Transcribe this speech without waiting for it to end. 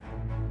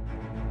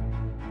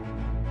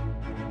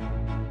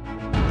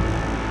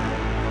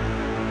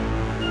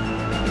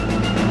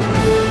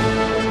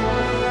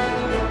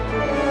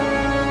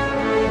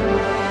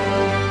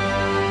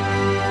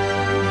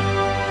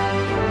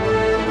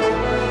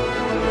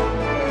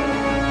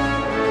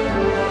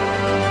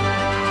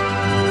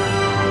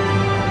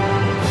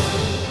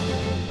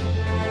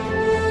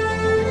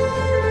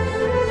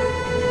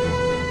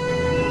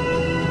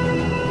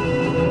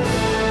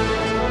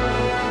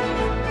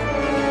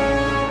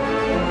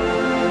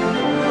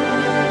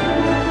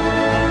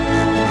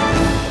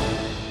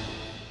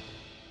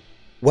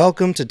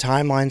Welcome to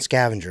Timeline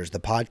Scavengers, the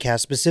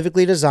podcast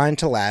specifically designed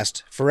to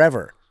last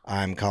forever.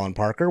 I'm Colin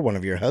Parker, one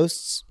of your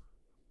hosts.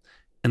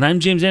 And I'm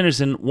James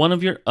Anderson, one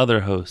of your other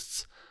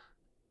hosts.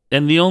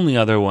 And the only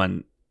other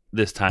one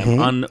this time.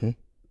 On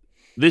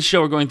this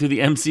show, we're going through the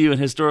MCU in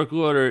historical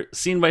order,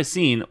 scene by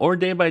scene, or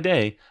day by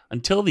day,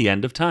 until the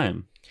end of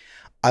time.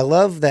 I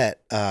love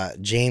that,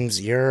 James,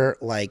 you're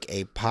like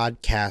a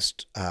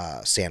podcast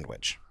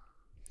sandwich.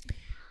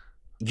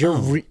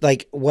 You're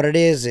like, what it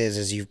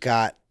is you've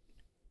got,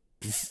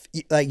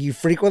 like, you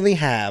frequently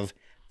have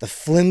the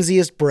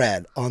flimsiest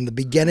bread on the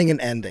beginning and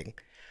ending,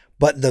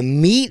 but the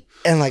meat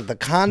and like the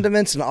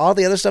condiments and all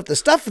the other stuff, the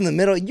stuff in the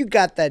middle, you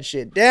got that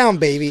shit down,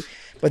 baby.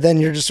 But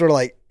then you're just sort of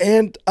like,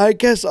 and I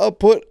guess I'll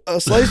put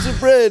a slice of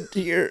bread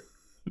here.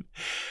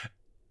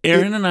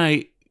 Aaron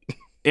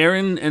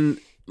and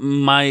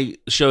my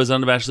shows,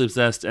 Unabashedly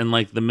Obsessed, and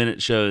like the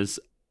Minute shows,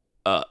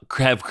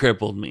 have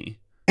crippled me,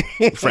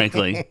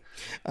 frankly.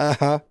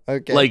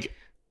 Okay. Like,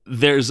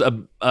 there's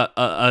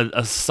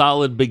a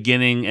solid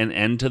beginning and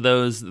end to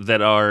those that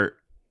are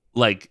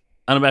like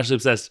Unabashedly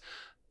Obsessed.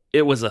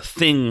 It was a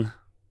thing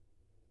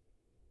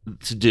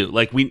to do.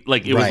 Like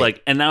it was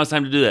like, and now it's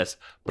time to do this.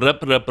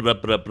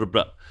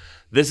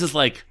 This is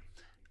like,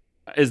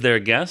 is there a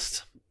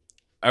guest?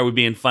 Are we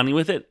being funny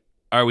with it?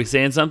 Are we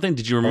saying something?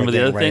 Did you remember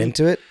the other thing?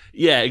 Into it?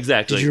 Yeah,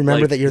 exactly. Did you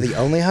remember that you're the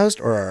only host,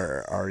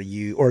 or are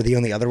you, or the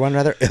only other one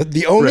rather?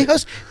 The only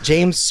host?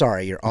 James,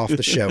 sorry, you're off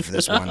the show for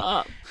this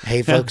one.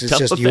 Hey folks, it's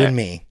just you and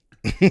me.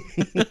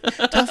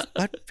 Tough,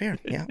 but fair.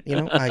 Yeah,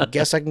 I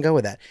guess I can go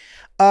with that.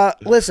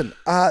 Listen,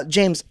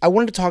 James, I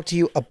wanted to talk to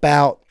you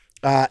about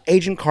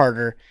Agent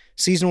Carter,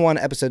 Season 1,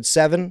 Episode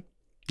 7.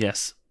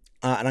 Yes.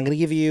 And I'm going to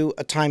give you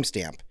a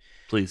timestamp.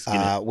 Please.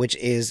 Which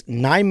is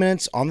 9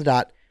 minutes on the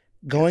dot,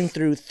 going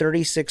through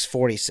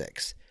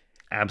 36:46.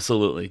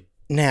 Absolutely.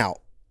 Now,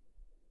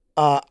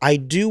 I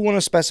do want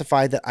to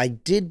specify that I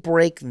did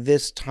break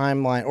this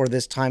timeline or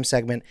this time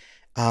segment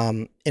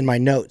in my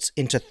notes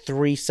into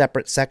 3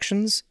 separate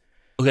sections.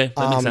 Okay,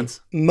 that makes sense.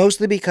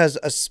 Mostly because,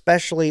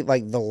 especially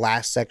like the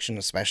last section,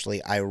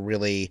 I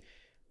really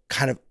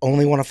kind of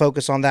only want to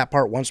focus on that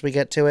part once we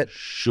get to it.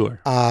 Sure.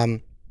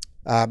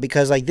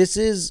 Because like this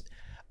is,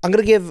 I'm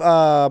gonna give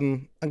a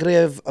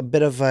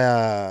bit of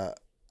a,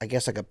 I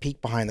guess, like a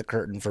peek behind the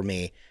curtain for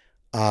me.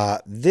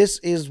 This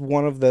is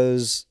one of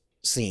those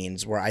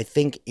scenes where I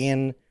think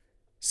in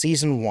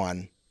Season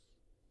 1,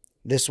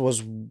 this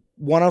was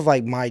one of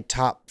like my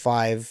top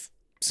 5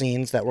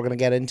 scenes that we're gonna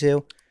get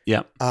into.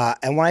 Yeah.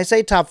 And when I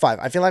say top 5,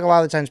 I feel like a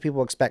lot of the times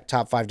people expect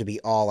top 5 to be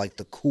all like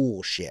the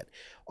cool shit,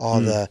 all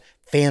the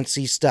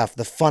fancy stuff,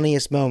 the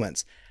funniest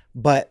moments.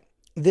 But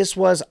this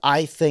was,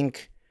 I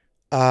think,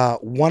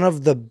 one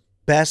of the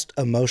best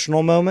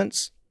emotional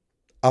moments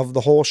of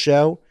the whole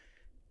show,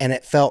 and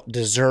it felt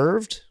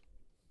deserved.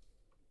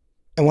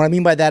 And what I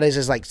mean by that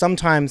is like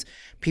sometimes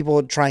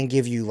people try and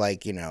give you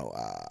like,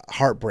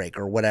 heartbreak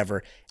or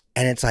whatever,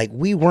 and it's like,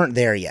 we weren't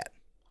there yet.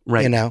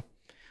 Right.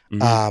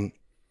 Mm-hmm.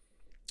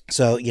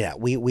 So yeah,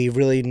 we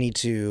really need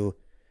to,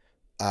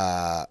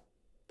 I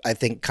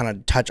think, kind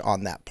of touch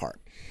on that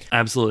part.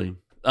 Absolutely.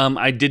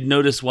 I did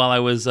notice while I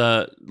was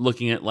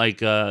looking at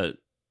like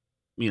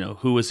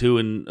who was who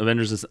in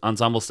Avengers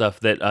Ensemble stuff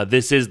that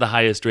this is the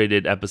highest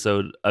rated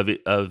episode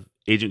of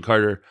Agent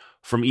Carter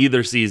from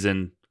either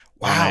season.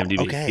 Wow. On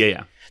IMDb. Okay.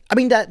 Yeah. I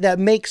mean that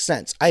makes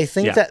sense. I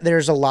think that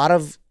there's a lot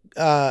of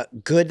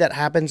good that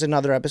happens in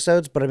other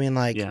episodes, but I mean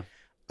like,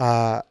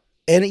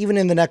 and even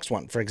in the next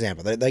one, for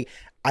example, like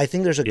I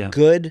think there's a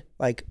good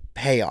like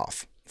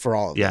payoff for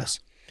all of this.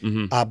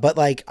 Mm-hmm. But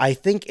like I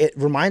think it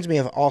reminds me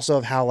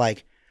of how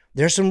like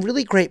there's some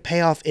really great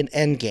payoff in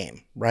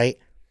Endgame, right?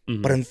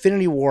 Mm-hmm. But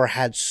Infinity War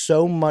had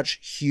so much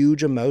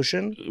huge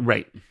emotion,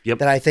 right? Yep.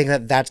 That I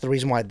think that's the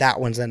reason why that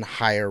one's then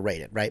higher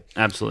rated, right?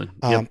 Absolutely.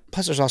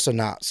 Plus, there's also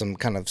not some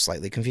kind of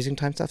slightly confusing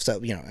time stuff. So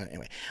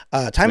anyway,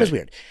 time is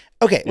weird.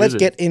 Okay, let's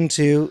get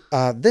into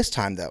this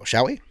time though,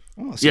 shall we?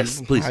 Oh,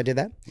 yes, please. How I did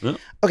that. Yeah.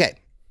 Okay.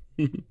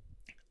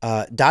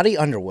 Dottie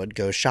Underwood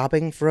goes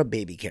shopping for a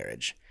baby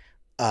carriage.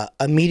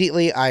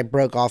 Immediately, I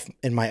broke off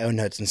in my own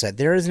notes and said,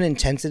 there is an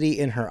intensity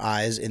in her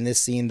eyes in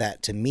this scene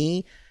that, to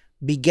me,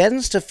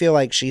 begins to feel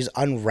like she's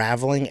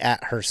unraveling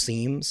at her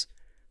seams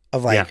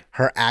of like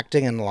her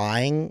acting and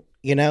lying.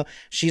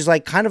 She's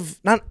like kind of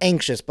not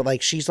anxious, but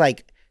like she's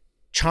like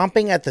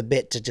chomping at the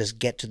bit to just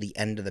get to the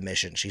end of the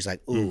mission. She's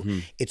like,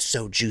 ooh, it's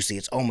so juicy.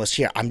 It's almost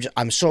here.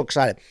 I'm so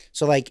excited.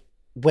 So like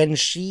when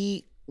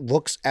she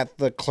looks at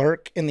the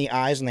clerk in the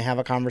eyes and they have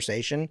a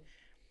conversation,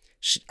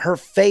 her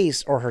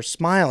face or her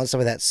smile and stuff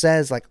like that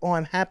says like, oh,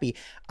 I'm happy.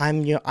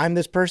 I'm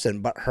this person,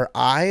 but her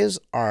eyes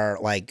are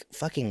like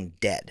fucking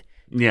dead.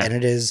 Yeah. And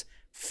it is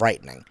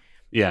frightening.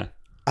 Yeah.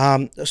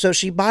 So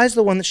she buys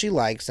the one that she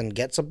likes and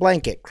gets a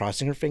blanket,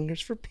 crossing her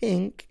fingers for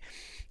pink.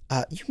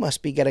 You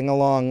must be getting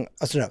along.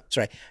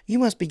 You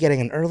must be getting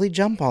an early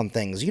jump on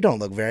things. You don't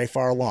look very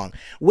far along.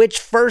 Which,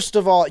 first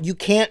of all, you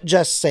can't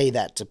just say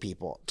that to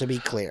people, to be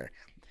clear.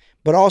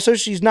 But also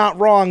she's not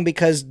wrong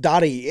because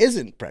Dottie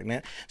isn't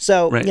pregnant.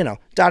 So, Right.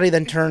 Dottie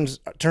then turns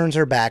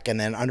her back and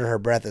then under her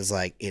breath is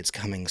like, it's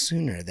coming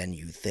sooner than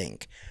you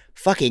think.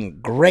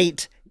 Fucking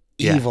great,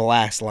 Yeah. evil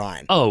ass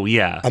line. Oh,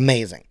 yeah.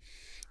 Amazing.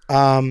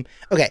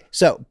 Okay,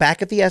 so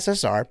back at the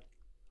SSR,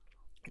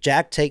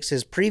 Jack takes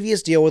his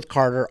previous deal with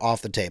Carter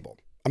off the table.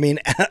 I mean,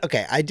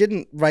 okay, I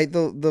didn't write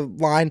the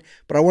line,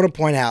 but I want to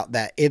point out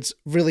that it's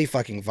really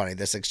fucking funny,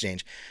 this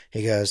exchange.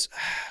 He goes,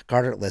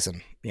 Carter,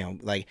 listen,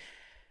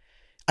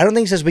 I don't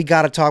think he says we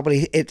got to talk, but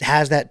it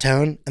has that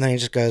tone. And then he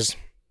just goes,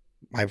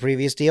 my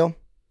previous deal,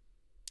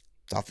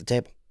 it's off the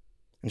table.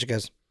 And she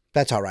goes,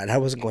 that's all right. I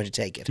wasn't going to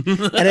take it.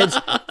 And it's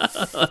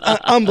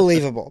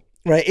unbelievable,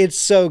 right? It's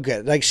so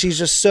good. Like, she's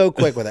just so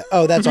quick with it.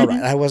 Oh, that's all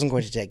right. I wasn't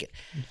going to take it.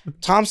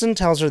 Thompson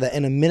tells her that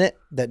in a minute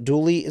that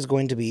Dooley is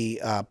going to be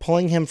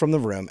pulling him from the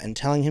room and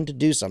telling him to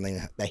do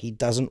something that he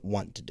doesn't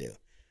want to do.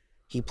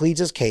 He pleads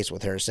his case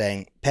with her,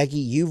 saying, Peggy,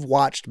 you've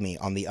watched me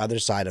on the other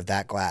side of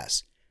that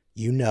glass.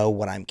 You know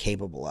what I'm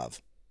capable of.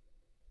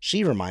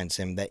 She reminds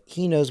him that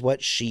he knows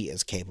what she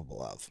is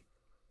capable of.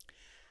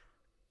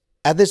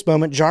 At this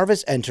moment,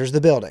 Jarvis enters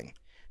the building.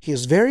 He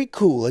is very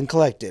cool and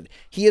collected.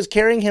 He is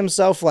carrying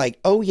himself like,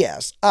 oh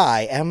yes,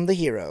 I am the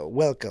hero.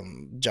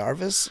 Welcome,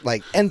 Jarvis.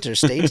 Like, enter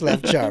stage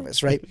left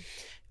Jarvis, right?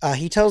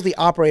 He tells the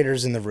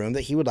operators in the room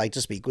that he would like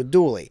to speak with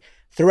Dooley.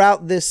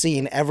 Throughout this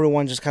scene,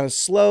 everyone just kind of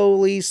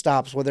slowly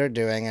stops what they're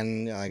doing,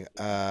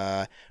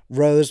 and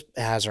Rose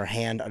has her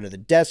hand under the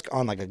desk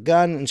on like a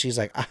gun, and she's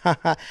like,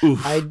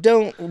 I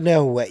don't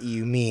know what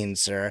you mean,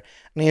 sir.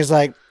 And he's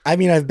like, I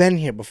mean, I've been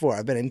here before.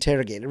 I've been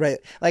interrogated, right?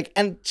 Like,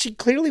 and she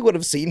clearly would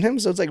have seen him,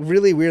 so it's like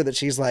really weird that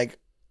she's like,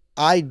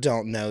 I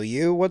don't know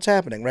you. What's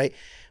happening, right?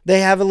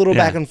 They have a little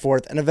back and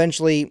forth, and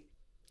eventually,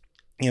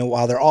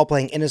 while they're all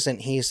playing innocent,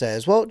 he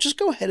says, well, just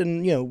go ahead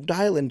and,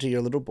 dial into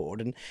your little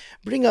board and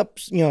bring up,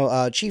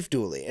 Chief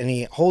Dooley. And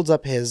he holds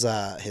up his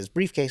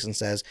briefcase and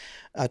says,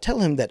 tell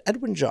him that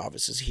Edwin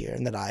Jarvis is here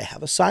and that I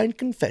have a signed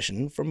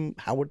confession from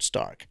Howard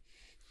Stark.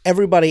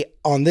 Everybody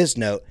on this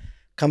note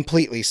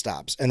completely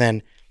stops. And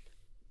then,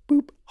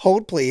 boop,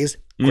 hold please.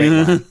 Great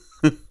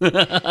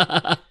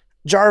line.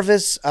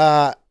 Jarvis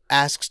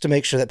asks to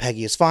make sure that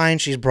Peggy is fine.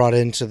 She's brought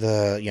into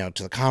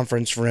the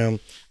conference room.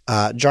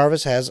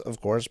 Jarvis has,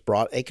 of course,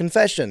 brought a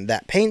confession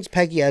that paints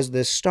Peggy as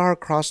this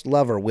star-crossed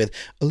lover with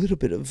a little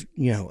bit of,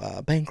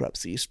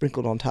 bankruptcy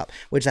sprinkled on top,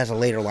 which that's a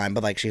later line,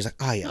 but she's like,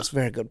 oh yes,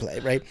 very good play,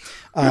 right?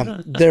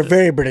 They're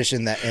very British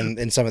in that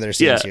in some of their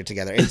scenes here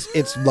together.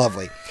 It's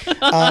lovely.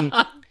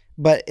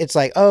 But it's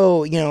like,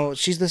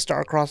 she's the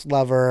star-crossed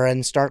lover,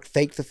 and Stark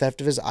faked the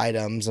theft of his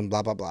items, and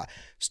blah, blah, blah.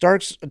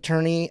 Stark's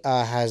attorney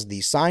has the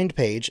signed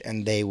page,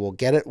 and they will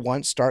get it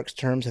once Stark's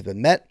terms have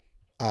been met,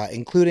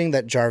 including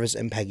that Jarvis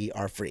and Peggy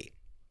are free.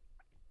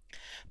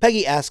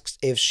 Peggy asks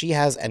if she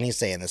has any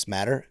say in this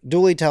matter.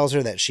 Dooley tells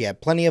her that she had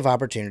plenty of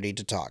opportunity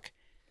to talk.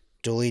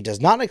 Dooley does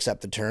not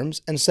accept the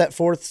terms and sets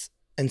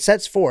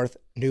forth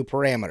new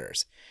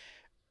parameters,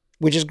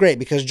 which is great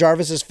because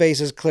Jarvis's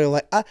face is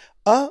clearly like,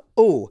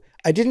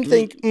 I didn't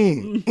think,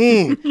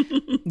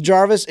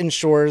 Jarvis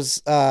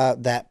ensures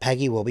that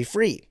Peggy will be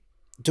free.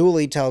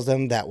 Dooley tells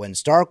them that when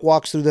Stark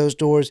walks through those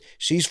doors,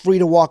 she's free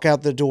to walk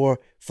out the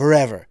door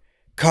forever.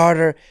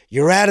 Carter,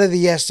 you're out of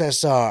the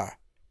SSR.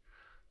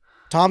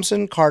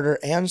 Thompson, Carter,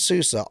 and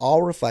Sousa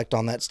all reflect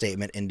on that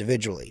statement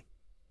individually.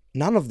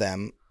 None of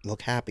them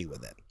look happy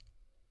with it.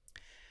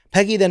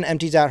 Peggy then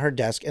empties out her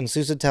desk, and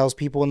Sousa tells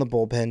people in the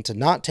bullpen to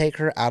not take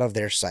her out of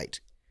their sight.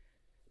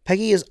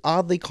 Peggy is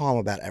oddly calm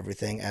about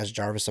everything as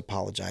Jarvis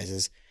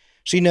apologizes.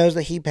 She knows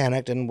that he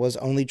panicked and was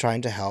only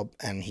trying to help,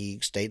 and he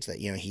states that,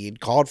 he had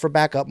called for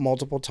backup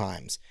multiple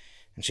times.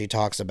 And she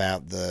talks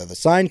about the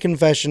signed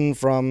confession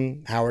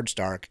from Howard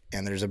Stark,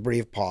 and there's a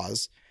brief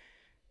pause.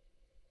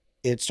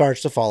 It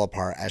starts to fall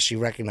apart as she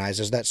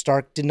recognizes that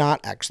Stark did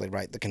not actually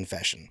write the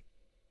confession.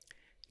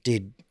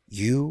 Did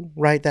you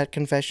write that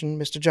confession,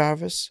 Mr.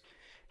 Jarvis?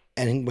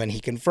 And when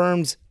he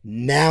confirms,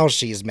 now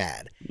she's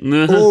mad.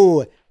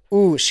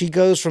 Ooh, she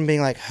goes from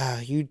being like,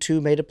 you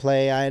two made a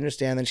play, I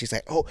understand. Then she's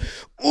like,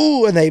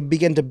 and they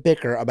begin to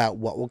bicker about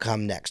what will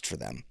come next for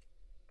them.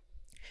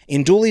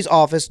 In Dooley's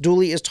office,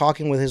 Dooley is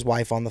talking with his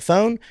wife on the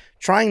phone,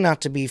 trying not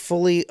to be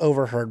fully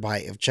overheard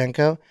by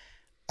Ivchenko.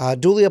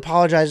 Dooley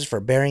apologizes for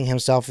burying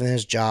himself in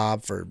his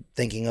job, for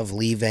thinking of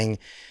leaving,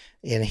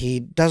 and he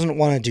doesn't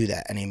want to do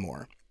that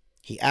anymore.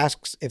 He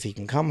asks if he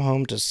can come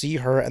home to see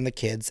her and the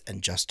kids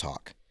and just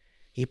talk.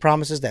 He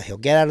promises that he'll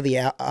get out of the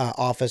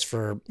office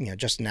for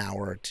just an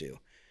hour or two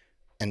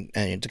and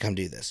to come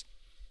do this.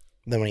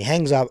 Then when he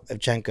hangs up,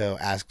 Ivchenko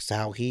asks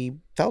how he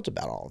felt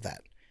about all of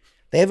that.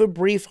 They have a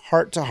brief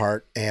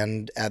heart-to-heart,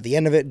 and at the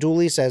end of it,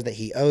 Dooley says that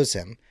he owes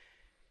him.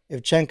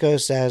 Ivchenko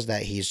says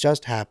that he's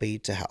just happy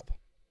to help.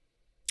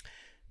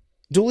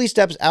 Dooley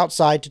steps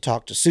outside to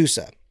talk to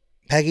Sousa.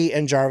 Peggy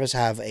and Jarvis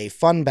have a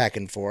fun back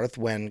and forth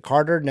when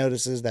Carter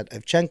notices that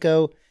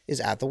Ivchenko is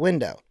at the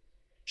window.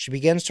 She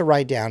begins to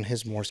write down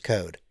his Morse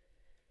code.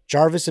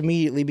 Jarvis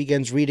immediately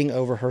begins reading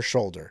over her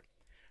shoulder.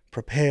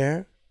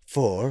 Prepare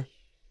for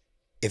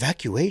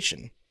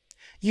evacuation.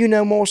 You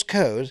know Morse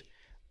code.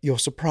 Your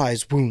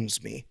surprise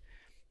wounds me.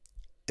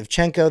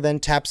 Ivchenko then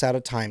taps out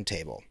a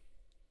timetable.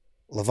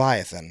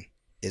 Leviathan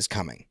is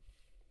coming.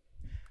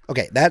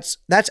 Okay, that's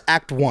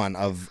Act 1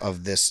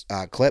 of this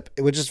clip,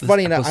 which is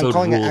funny enough. I'm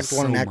calling it Act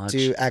 1 and Act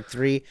 2, Act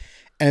 3,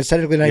 and it's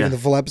technically not even the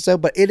full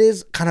episode, but it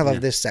is kind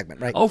of this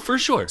segment, right? Oh, for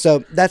sure.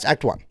 So that's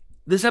Act 1.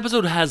 This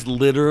episode has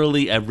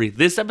literally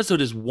this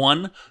episode is,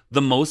 one,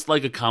 the most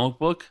like a comic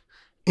book,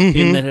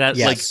 in that it has,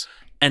 like,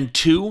 and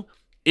two,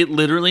 it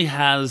literally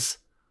has,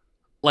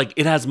 like,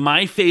 it has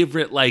my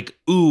favorite, like,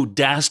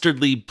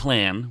 dastardly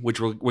plan, which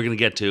we're gonna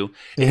get to.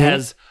 It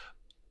has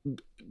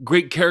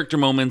great character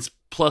moments,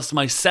 plus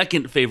my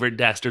second favorite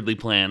dastardly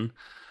plan.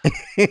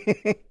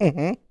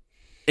 It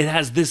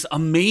has this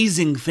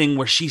amazing thing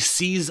where she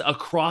sees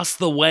across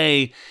the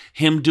way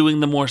him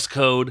doing the Morse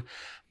code,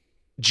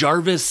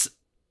 Jarvis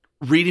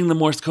reading the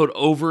Morse code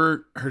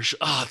over her.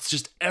 It's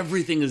just,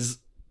 everything is,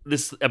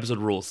 this episode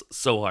rules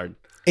so hard.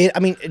 I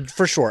mean,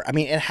 for sure. I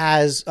mean, it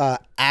has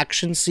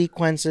action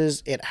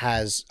sequences. It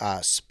has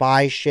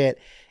spy shit.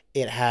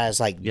 It has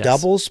like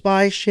double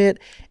spy shit.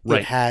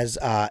 It has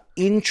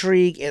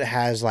intrigue. It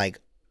has like,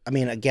 I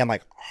mean, again,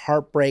 like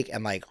heartbreak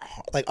and like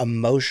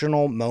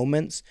emotional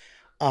moments.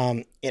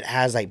 It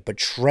has like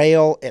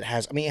betrayal. It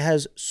has, I mean, it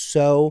has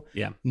so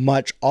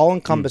much all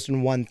encompassed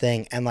in one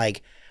thing. And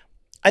like,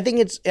 I think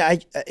it's,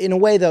 in a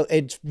way though,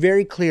 it's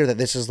very clear that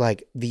this is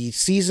like the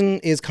season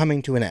is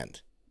coming to an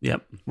end.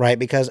 Yep. Right.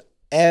 Because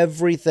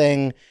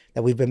everything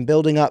that we've been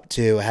building up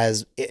to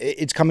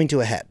it's coming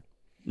to a head.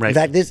 Right. In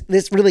fact,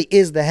 this really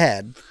is the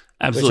head.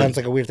 Absolutely. Which sounds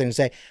like a weird thing to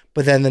say,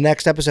 but then the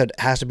next episode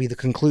has to be the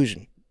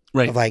conclusion.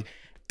 Right. Of like,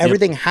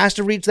 everything has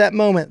to reach that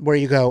moment where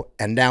you go,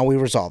 and now we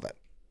resolve it.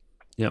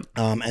 Yep.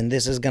 And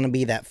this is going to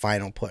be that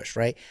final push,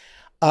 right?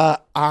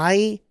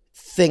 I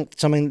think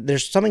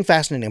there's something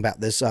fascinating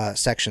about this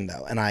section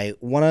though, and I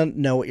want to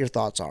know what your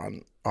thoughts are.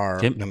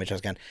 Let me try this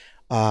again.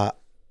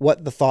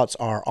 What the thoughts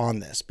are on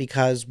this,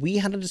 because we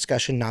had a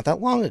discussion not that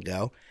long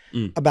ago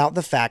about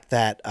the fact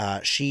that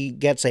she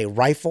gets a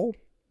rifle.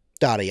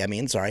 Dottie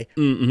gets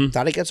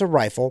a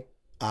rifle,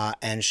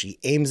 and she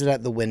aims it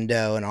at the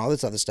window and all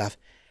this other stuff,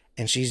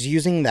 and she's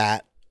using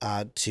that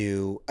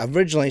to,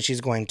 originally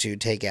she's going to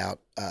take out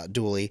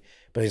Dooley,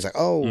 but he's like,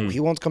 he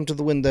won't come to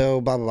the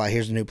window, blah, blah, blah,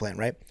 here's a new plan,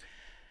 right?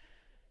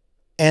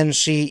 And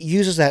she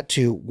uses that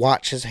to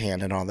watch his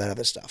hand and all that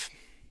other stuff.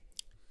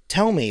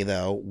 Tell me,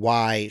 though,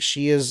 why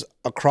she is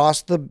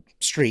across the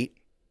street,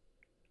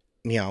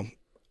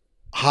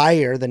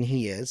 higher than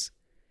he is,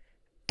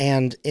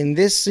 and in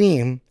this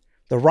scene,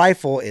 the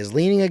rifle is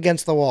leaning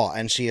against the wall,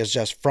 and she is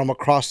just from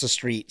across the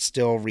street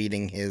still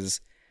reading his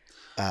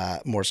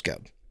Morse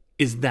code.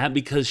 Is that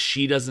because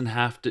she doesn't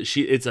have to?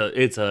 It's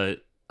a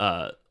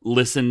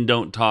listen,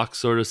 don't talk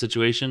sort of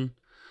situation,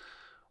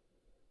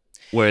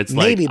 where it's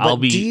maybe. Like,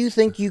 but do you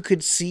think you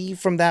could see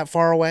from that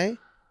far away?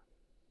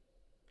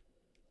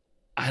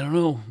 I don't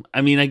know.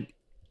 I mean,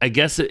 I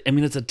guess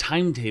it's a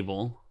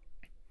timetable.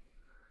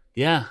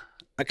 Yeah.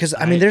 Because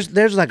I mean,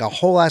 there's like a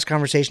whole ass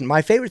conversation.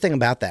 My favorite thing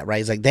about that,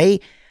 right, is like they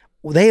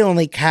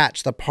only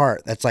catch the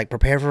part that's like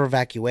prepare for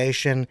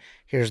evacuation.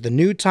 Here's the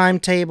new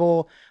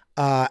timetable,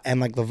 and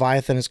like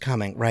Leviathan is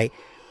coming. Right,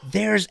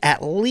 there's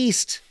at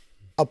least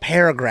a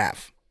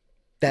paragraph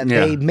that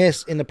they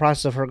miss in the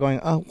process of her going.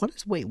 Oh, what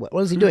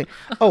is he doing?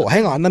 Oh,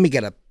 hang on, let me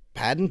get a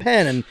pad and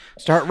pen and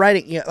start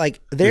writing.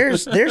 Like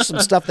there's some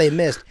stuff they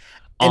missed.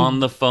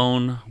 On the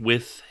phone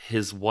with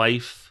his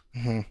wife.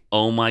 Mm-hmm.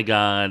 Oh my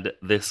God,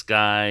 this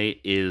guy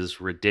is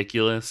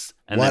ridiculous.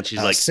 And then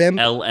she's like, simp?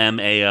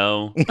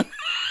 LMAO.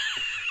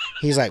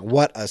 He's like,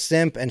 what a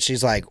simp. And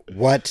she's like,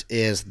 what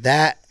is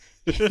that?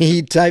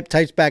 He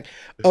types back,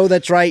 oh,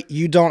 that's right.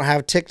 You don't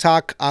have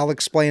TikTok. I'll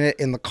explain it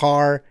in the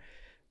car.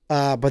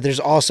 But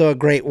there's also a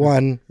great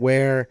one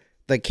where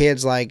the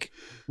kid's like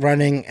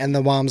running and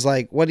the mom's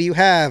like, what do you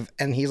have?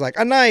 And he's like,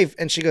 a knife.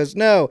 And she goes,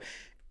 no.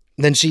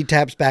 Then she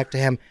taps back to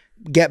him.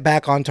 Get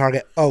back on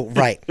target. Oh,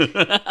 right.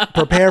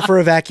 Prepare for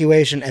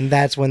evacuation, and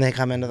that's when they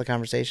come into the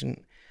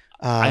conversation.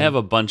 I have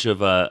a bunch of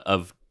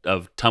Tumblr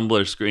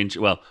screenshots.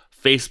 Well,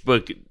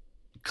 Facebook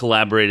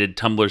collaborated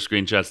Tumblr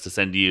screenshots to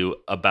send you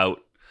about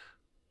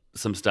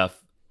some stuff.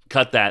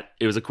 Cut that.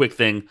 It was a quick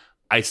thing.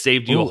 I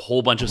saved you a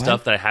whole bunch of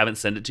stuff that I haven't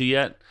sent it to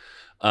yet.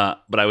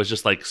 But I was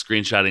just like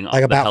screenshotting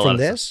like about the hell from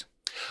this.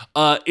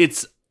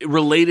 It's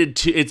related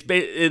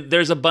to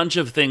there's a bunch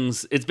of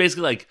things. It's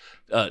basically like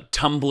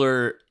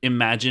Tumblr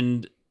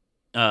imagined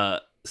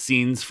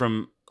scenes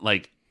from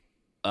like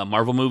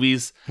Marvel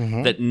movies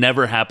that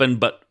never happened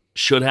but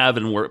should have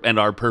and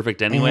are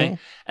perfect anyway.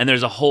 And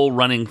there's a whole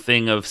running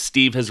thing of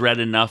Steve has read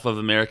enough of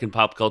American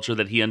pop culture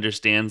that he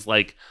understands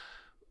like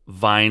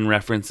Vine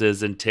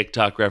references and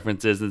TikTok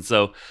references, and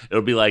so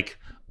it'll be like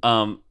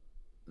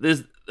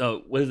this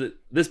what is it,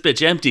 this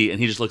bitch empty,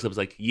 and he just looks up, it's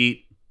like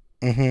yeet.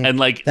 And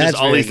like that's there's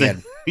all really these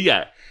things.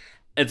 Yeah.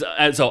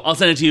 And so I'll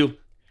send it to you.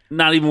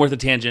 Not even worth a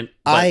tangent.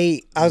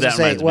 I was gonna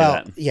say,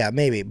 well, yeah,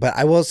 maybe. But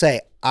I will say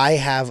I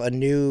have a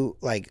new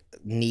like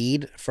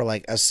need for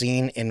like a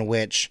scene in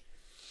which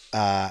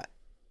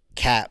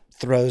Cap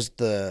throws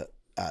the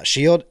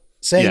shield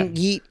saying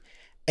yeet,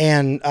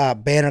 And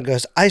Banner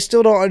goes, I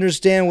still don't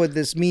understand what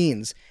this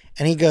means.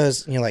 And he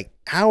goes, and you're like,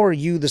 how are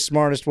you the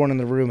smartest one in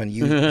the room and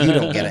you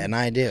don't get it and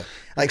I do?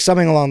 Like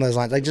something along those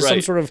lines. Like just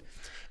some sort of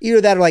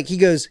either that or like he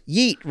goes,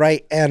 yeet,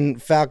 right?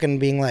 And Falcon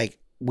being like,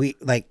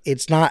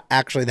 it's not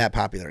actually that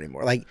popular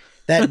anymore. Like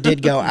that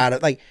did go out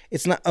of like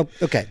it's not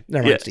okay.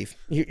 Never mind, Steve.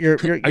 You're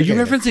Are you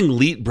referencing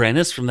Leet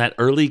Brannis from that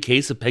early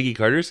case of Peggy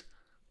Carter's?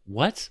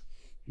 What?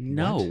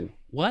 No.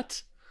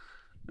 What?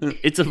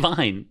 It's a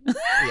vine.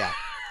 Yeah.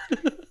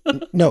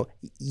 No,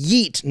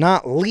 yeet,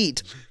 not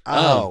leet.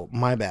 Oh,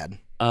 my bad.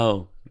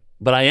 Oh,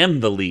 but I am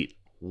the leet.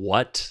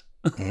 What?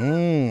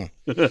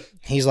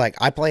 He's like,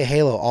 I play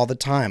Halo all the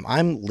time.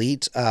 I'm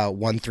leet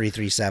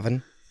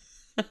 1337.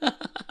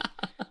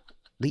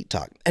 Leet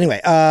talk.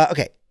 Anyway,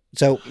 okay.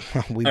 So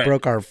we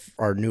broke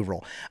our new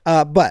rule.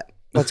 But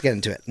let's get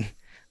into it.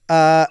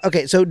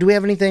 Okay, so do we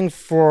have anything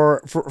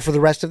for the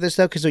rest of this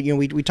though? Because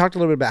we talked a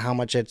little bit about how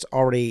much it's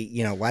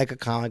already like a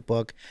comic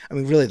book. I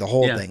mean, really the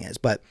whole thing is.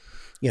 But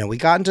we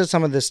got into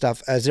some of this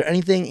stuff. Is there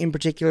anything in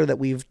particular that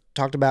we've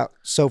talked about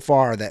so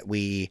far that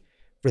we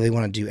really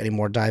want to do any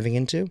more diving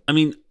into? I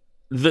mean,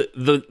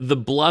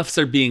 the bluffs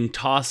are being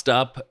tossed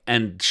up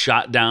and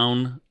shot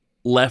down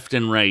left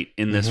and right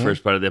in this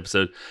first part of the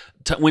episode.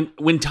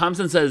 When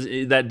Thompson says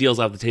that deal's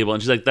off the table,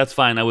 and she's like, "That's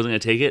fine, I wasn't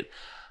going to take it."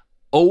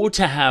 Oh,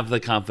 to have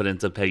the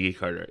confidence of Peggy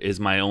Carter is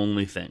my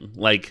only thing.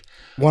 Like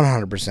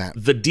 100%.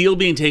 The deal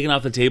being taken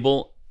off the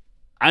table,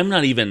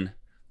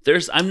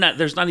 there's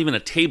not even a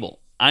table.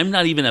 I'm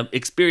not even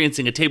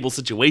experiencing a table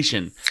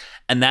situation.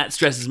 And that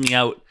stresses me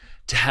out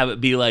to have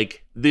it be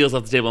like, deal's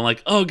off the table. I'm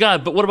like, oh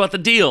God, but what about the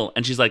deal?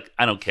 And she's like,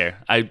 I don't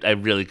care. I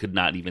really could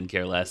not even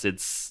care less.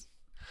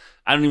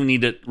 I don't even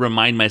need to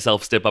remind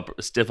myself stiff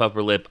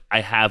upper lip.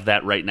 I have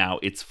that right now.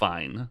 It's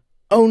fine.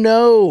 Oh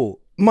no,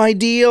 my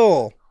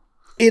deal.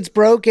 It's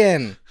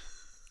broken.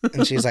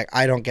 And she's like,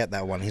 I don't get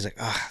that one. He's like,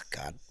 oh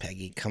God,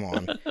 Peggy, come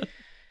on.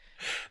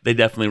 They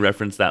definitely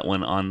referenced that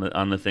one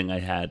on the thing I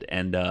had,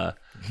 and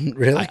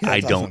really, I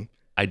don't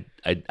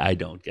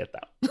get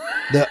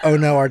that. Oh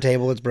no, our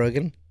table is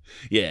broken.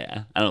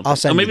 Yeah, I don't. I'll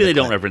send. Maybe they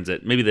don't reference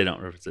it. Maybe they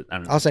don't reference it. I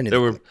don't know. I'll send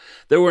you.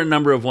 There were a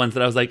number of ones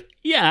that I was like,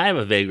 yeah, I have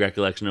a vague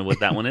recollection of what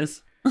that one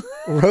is.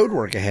 Road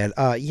work ahead.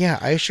 Yeah,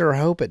 I sure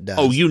hope it does.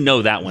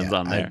 Oh, that one's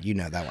on there.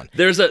 That one.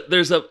 There's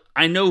a.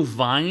 I know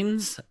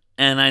Vines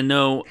and I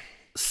know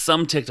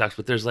some TikToks,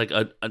 but there's like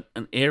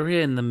an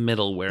area in the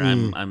middle where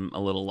I'm a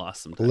little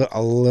lost sometimes.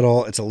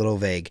 It's a little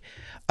vague.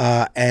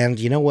 And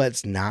you know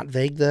what's not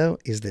vague though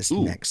is this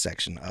next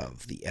section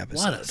of the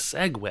episode. What a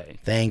segue!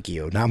 Thank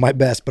you. Not my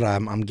best, but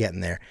I'm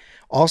getting there.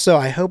 Also,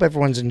 I hope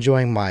everyone's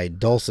enjoying my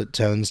dulcet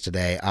tones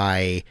today.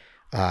 I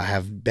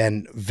have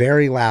been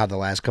very loud the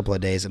last couple of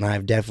days, and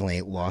I've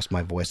definitely lost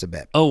my voice a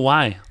bit. Oh,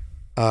 why?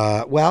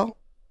 Well,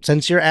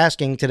 since you're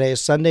asking, today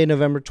is Sunday,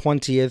 November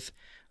 20th.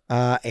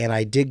 And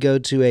I did go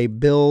to a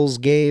Bills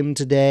game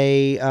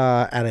today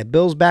at a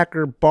Bills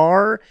backer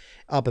bar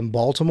up in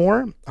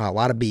Baltimore. A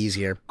lot of B's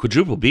here.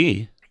 Quadruple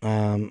B.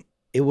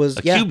 It was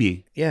a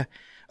QB. Yeah.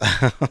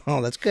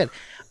 Oh, that's good.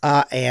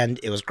 And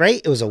it was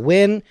great. It was a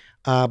win.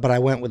 But I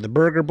went with the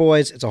Burger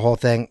Boys. It's a whole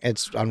thing.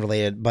 It's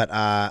unrelated. But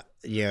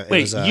yeah.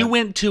 Wait, you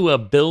went to a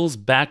Bills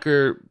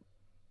backer.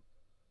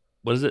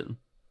 What is it?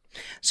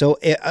 So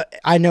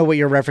I know what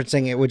you're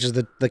referencing, which is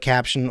the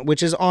caption,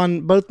 which is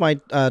on both my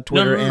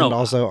Twitter and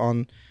also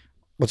on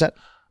what's that?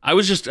 I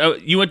was just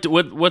you went to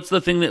what's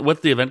the thing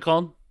what's the event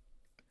called?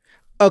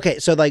 Okay,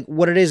 so like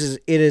what it is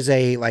it is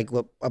a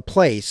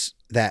place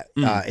that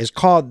is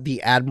called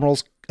the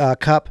Admirals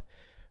Cup,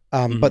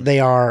 but they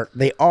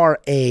are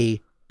a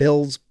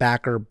Bills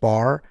backer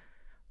bar.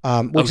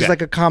 Which is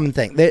like a common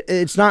thing.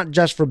 It's not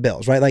just for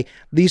Bills, right? Like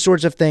these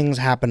sorts of things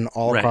happen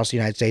all across the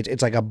United States.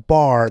 It's like a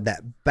bar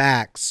that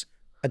backs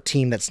a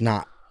team that's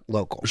not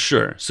local.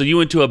 Sure. So you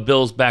went to a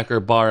Bills backer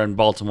bar in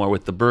Baltimore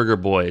with the Burger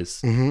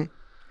Boys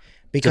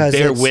because to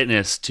bear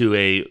witness to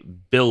a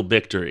Bill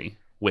victory.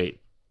 Wait.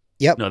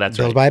 Yep. No, that's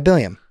Bills right. by $1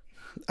 billion.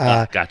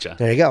 Gotcha.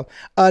 There you go.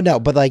 No,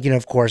 but like,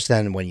 of course,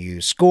 then when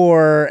you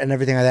score and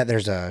everything like that,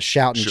 there's a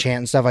shout and chant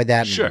and stuff like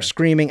that. And you're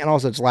screaming. And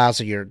also it's loud.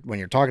 So when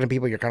you're talking to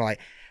people, you're kind of like,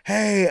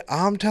 hey,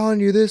 I'm telling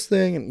you this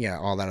thing, and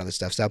all that other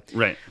stuff. So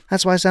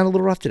that's why I sound a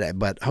little rough today.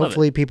 But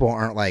hopefully people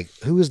aren't like,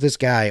 who is this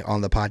guy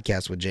on the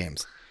podcast with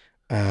James?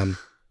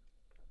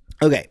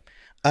 Okay,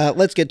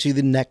 let's get to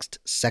the next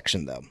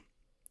section though.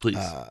 Please.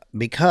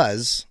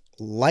 Because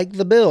like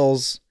the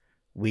Bills,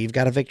 we've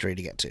got a victory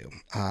to get to.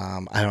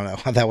 I don't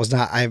know. That was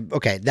not,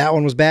 okay, that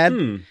one was bad.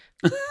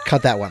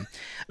 Cut that one.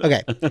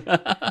 Okay.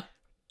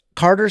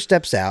 Carter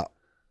steps out.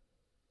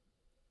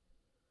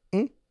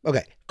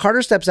 Okay.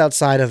 Carter steps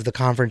outside of the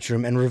conference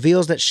room and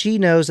reveals that she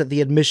knows that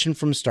the admission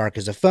from Stark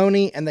is a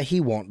phony and that he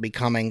won't be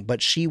coming,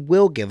 but she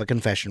will give a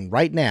confession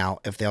right now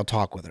if they'll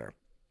talk with her.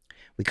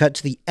 We cut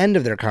to the end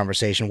of their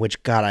conversation,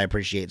 which, God, I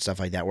appreciate stuff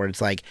like that, where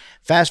it's like,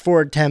 fast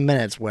forward 10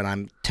 minutes when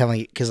I'm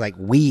telling you, because like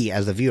we,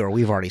 as the viewer,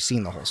 we've already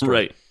seen the whole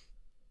story.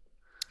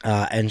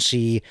 Right. And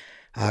she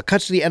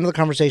cuts to the end of the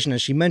conversation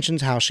and she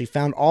mentions how she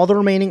found all the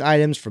remaining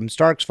items from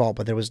Stark's vault,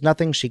 but there was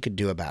nothing she could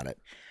do about it.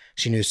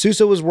 She knew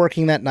Sousa was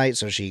working that night,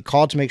 so she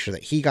called to make sure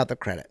that he got the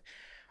credit.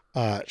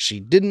 She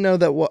didn't know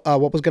that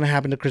what was going to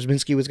happen to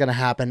Krasinski was going to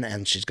happen,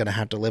 and she's going to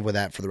have to live with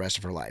that for the rest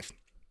of her life.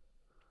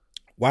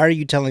 Why are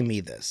you telling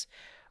me this?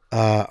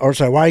 Why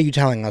are you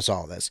telling us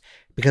all this?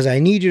 Because I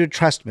need you to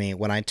trust me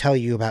when I tell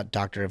you about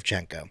Dr.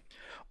 Evchenko.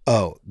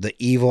 Oh, the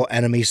evil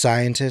enemy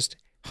scientist?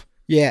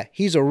 Yeah,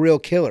 he's a real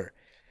killer.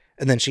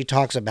 And then she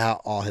talks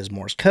about all his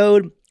Morse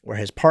code, where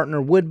his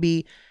partner would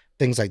be,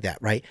 things like that,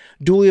 right?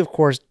 Dooley, of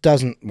course,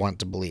 doesn't want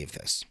to believe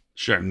this.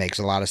 Sure. It makes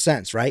a lot of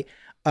sense, right?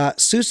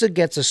 Sousa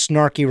gets a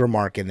snarky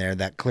remark in there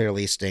that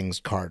clearly stings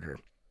Carter.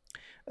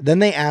 Then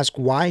they ask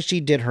why she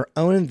did her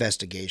own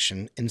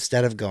investigation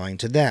instead of going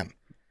to them.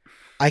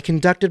 I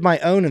conducted my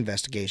own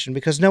investigation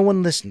because no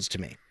one listens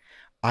to me.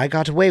 I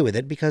got away with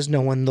it because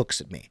no one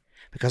looks at me.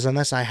 Because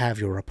unless I have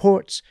your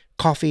reports,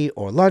 coffee,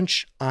 or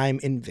lunch, I'm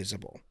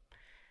invisible.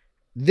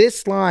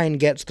 This line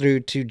gets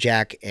through to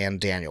Jack and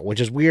Daniel, which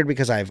is weird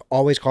because I've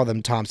always called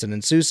them Thompson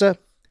and Sousa.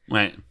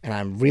 Right. And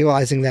I'm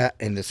realizing that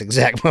in this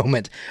exact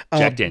moment.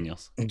 Jack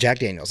Daniels. Jack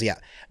Daniels, yeah.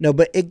 No,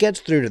 but it gets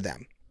through to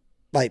them.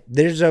 Like,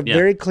 there's a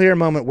very clear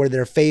moment where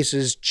their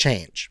faces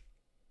change.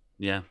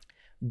 Yeah.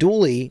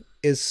 Dooley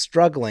is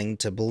struggling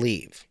to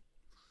believe.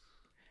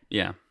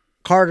 Yeah.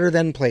 Carter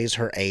then plays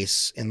her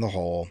ace in the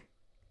hole,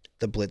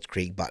 the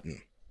Blitzkrieg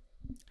button.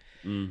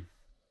 Mm.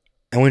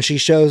 And when she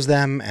shows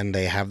them and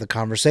they have the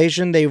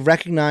conversation, they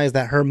recognize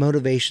that her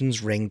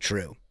motivations ring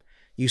true.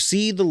 You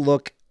see the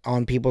look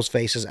on people's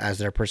faces as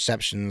their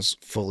perceptions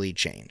fully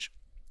change.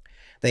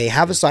 They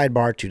have a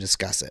sidebar to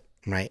discuss it,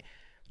 right?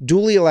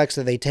 Dooley elects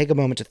that they take a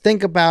moment to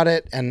think about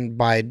it and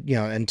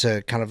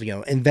to kind of,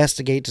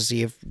 investigate to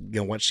see if,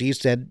 what she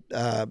said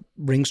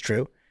rings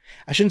true.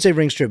 I shouldn't say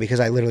rings true because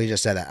I literally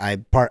just said that. I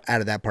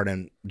added that part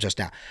in just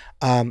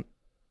now.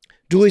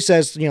 Dooley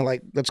says,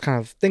 let's kind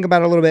of think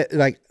about it a little bit.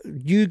 Like,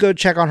 you go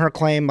check on her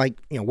claim. Like,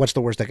 what's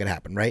the worst that could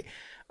happen, right?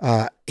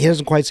 He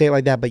doesn't quite say it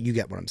like that, but you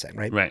get what I'm saying,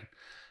 right? Right.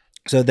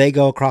 So they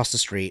go across the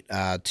street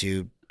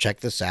to check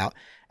this out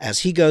as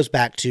he goes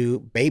back to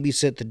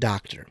babysit the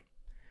doctor.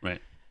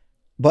 Right.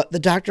 But the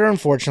doctor,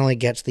 unfortunately,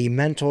 gets the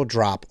mental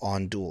drop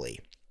on Dooley.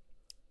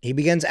 He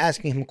begins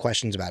asking him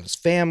questions about his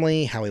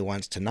family, how he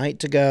wants tonight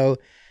to go,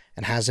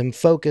 and has him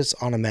focus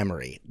on a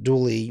memory.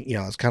 Dooley,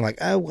 it's kind of like,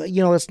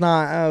 it's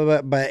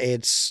not, but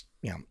it's,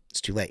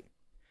 it's too late.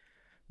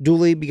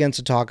 Dooley begins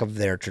to talk of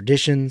their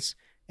traditions,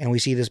 and we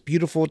see this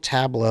beautiful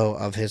tableau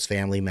of his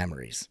family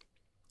memories.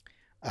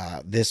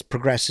 This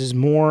progresses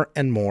more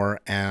and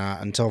more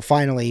until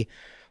finally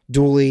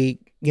Dooley,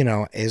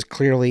 is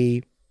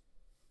clearly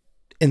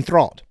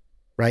enthralled,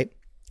 right?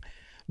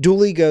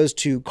 Dooley goes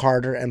to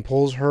Carter and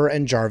pulls her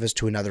and Jarvis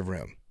to another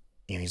room.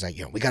 He's like,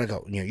 we gotta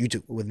go. You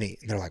two with me.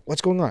 And they're like,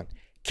 what's going on?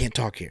 Can't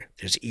talk here.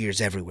 There's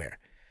ears everywhere.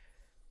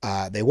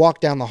 They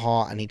walk down the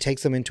hall and he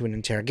takes them into an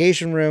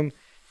interrogation room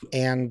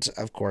and,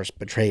 of course,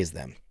 betrays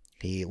them.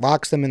 He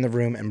locks them in the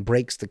room and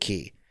breaks the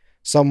key.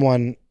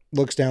 Someone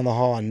looks down the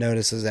hall and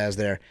notices as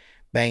they're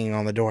banging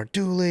on the door,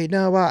 Dooley,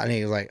 no, and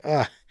he's like,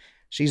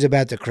 she's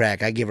about to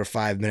crack. I give her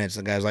 5 minutes.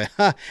 The guy's like,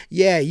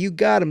 yeah, you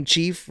got him,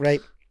 chief,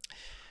 right?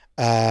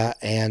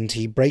 And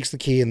he breaks the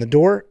key in the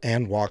door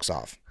and walks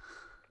off.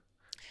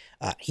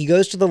 He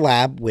goes to the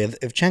lab with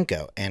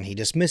Evchenko, and he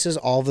dismisses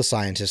all the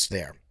scientists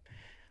there.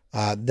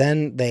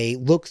 Then they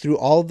look through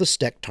all of the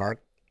Stark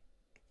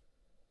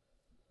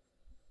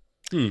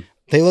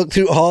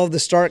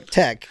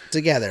tech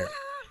together.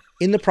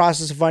 In the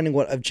process of finding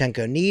what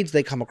Evchenko needs,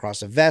 they come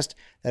across a vest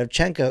that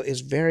Evchenko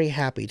is very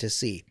happy to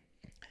see.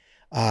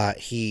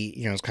 He,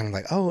 is kind of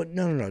like, oh,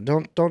 no,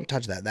 don't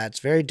touch that. That's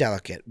very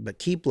delicate, but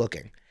keep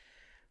looking.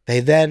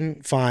 They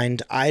then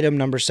find item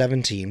number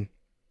 17,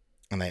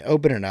 and they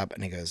open it up,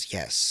 and he goes,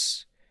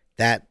 yes,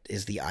 that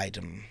is the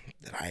item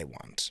that I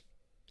want.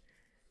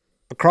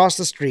 Across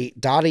the street,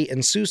 Dottie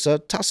and Sousa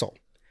tussle.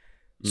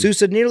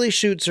 Sousa nearly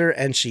shoots her,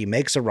 and she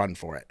makes a run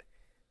for it.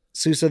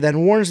 Sousa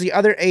then warns the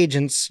other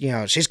agents,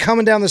 she's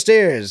coming down the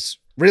stairs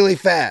really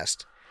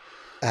fast.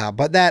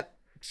 But that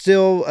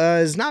still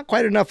is not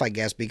quite enough, I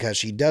guess, because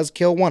she does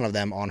kill one of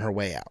them on her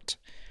way out.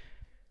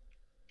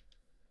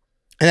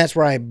 And that's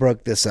where I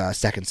broke this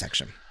second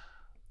section.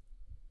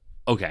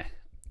 Okay.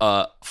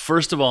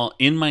 First of all,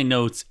 in my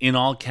notes, in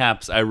all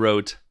caps, I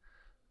wrote,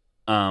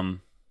 God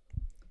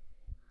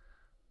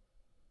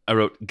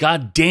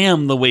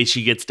damn the way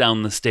she gets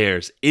down the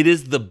stairs. It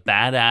is the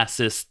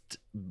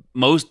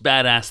most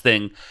badass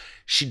thing.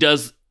 She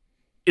does,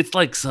 it's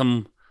like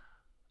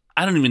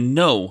I don't even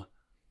know.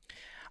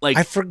 Like,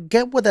 I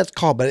forget what that's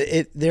called,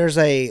 but there's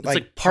a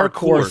like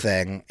parkour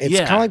thing. It's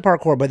kind of like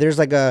parkour, but there's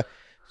like a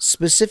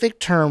specific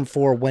term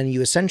for when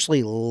you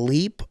essentially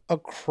leap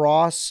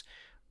across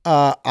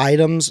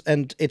items,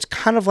 and it's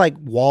kind of like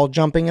wall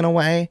jumping in a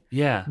way.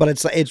 Yeah. But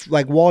it's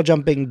like wall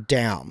jumping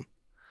down.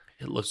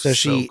 It looks so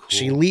cool.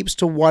 She leaps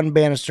to one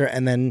banister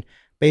and then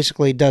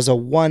basically does a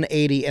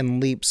 180 and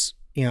leaps,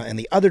 in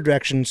the other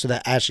direction so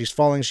that as she's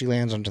falling, she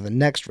lands onto the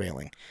next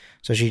railing.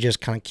 So she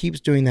just kind of keeps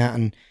doing that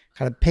and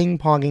kind of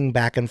ping-ponging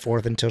back and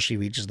forth until she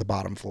reaches the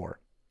bottom floor.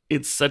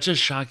 It's such a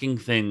shocking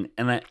thing.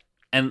 And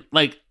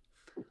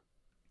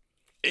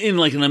in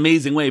like an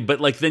amazing way. But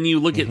like then you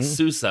look at Mhm.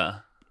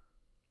 Sousa,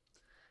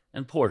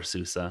 and poor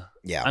Sousa.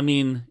 Yeah. I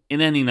mean,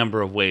 in any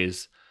number of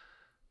ways,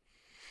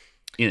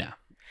 you know.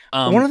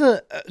 One of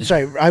the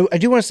sorry, I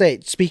do want to say,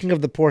 speaking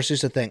of the poor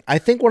Sousa thing, I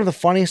think one of the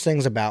funniest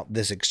things about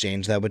this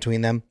exchange though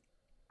between them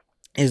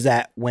is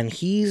that when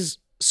he's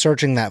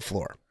searching that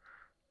floor,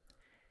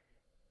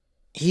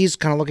 he's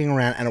kind of looking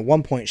around, and at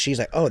one point she's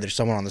like, "Oh, there's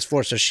someone on this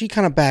floor," so she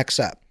kind of backs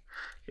up,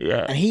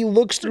 yeah, and he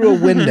looks through a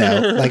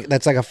window like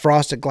that's like a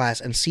frosted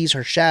glass and sees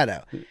her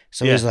shadow.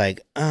 So he's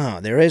like, "Oh,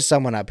 there is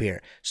someone up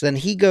here." So then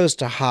he goes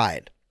to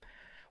hide.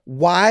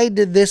 Why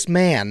did this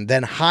man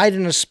then hide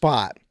in a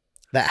spot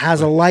that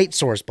has a light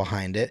source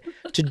behind it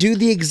to do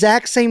the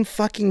exact same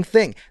fucking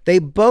thing? They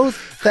both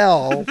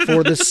fell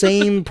for the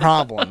same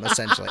problem,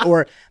 essentially,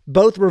 or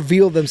both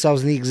revealed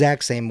themselves in the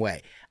exact same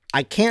way.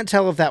 I can't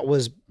tell if that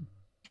was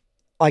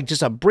like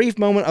just a brief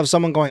moment of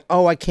someone going,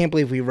 "Oh, I can't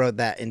believe we wrote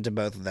that into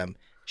both of them.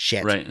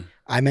 Shit. right.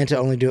 I meant to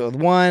only do it with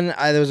one.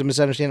 There was a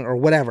misunderstanding or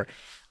whatever."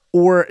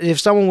 Or if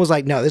someone was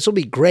like, "No, this will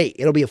be great.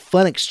 It'll be a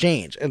fun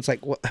exchange." And it's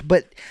like, what?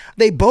 But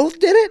they both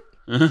did it.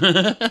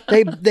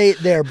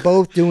 They're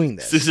both doing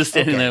this. Sousa's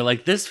standing there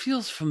like, this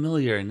feels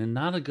familiar and in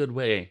not a good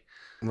way.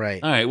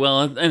 Right. All right.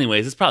 Well,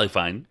 anyways, it's probably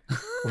fine.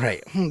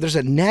 Right. There's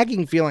a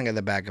nagging feeling in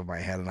the back of my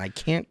head, and I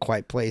can't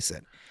quite place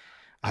it.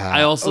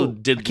 I also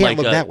did I can't like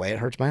look that way. It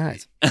hurts my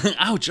eyes.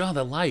 Ouch! Oh,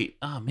 the light.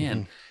 Oh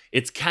man,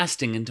 it's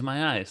casting into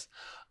my eyes.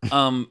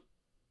 The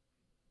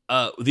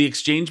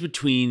exchange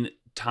between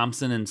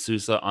Thompson and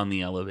Sousa on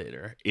the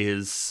elevator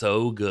is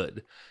so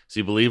good.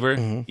 So you believe her?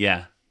 Mhm.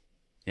 Yeah,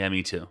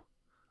 me too.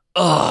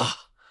 Ugh.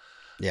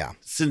 Yeah.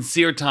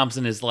 Sincere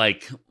Thompson is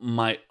like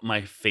my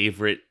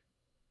favorite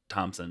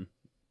Thompson.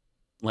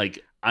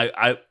 Like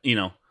I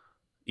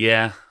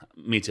yeah,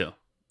 me too.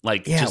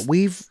 Like Yeah, just,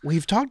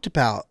 we've talked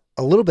about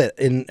a little bit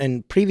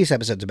in previous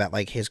episodes about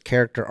like his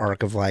character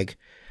arc of like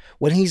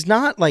when he's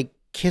not like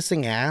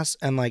kissing ass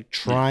and like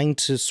trying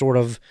to sort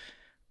of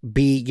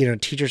be,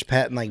 teacher's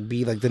pet and like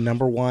be like the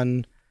number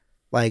one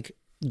like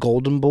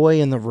golden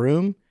boy in the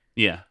room.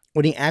 yeah.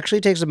 When he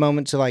actually takes a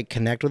moment to like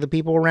connect with the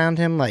people around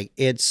him, like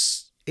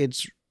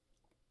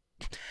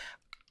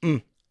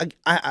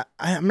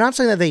I'm not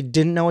saying that they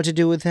didn't know what to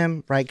do with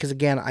him, right? Because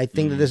again, I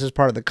think that this is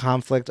part of the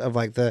conflict of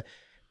like the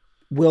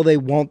will they,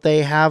 won't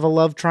they have a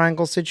love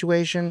triangle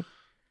situation.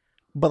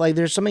 But like,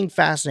 there's something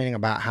fascinating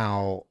about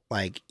how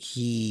like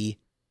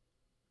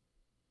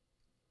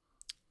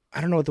I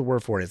don't know what the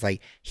word for it is.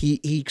 Like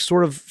he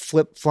sort of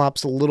flip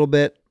flops a little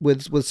bit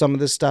with some of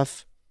this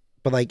stuff,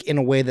 but like in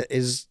a way that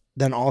is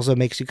then also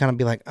makes you kind of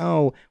be like,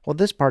 oh, well,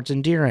 this part's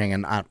endearing,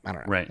 and I don't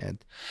know. Right.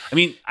 I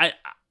mean,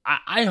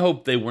 I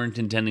hope they weren't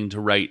intending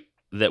to write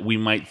that we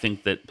might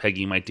think that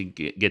Peggy might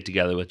get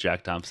together with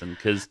Jack Thompson,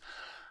 because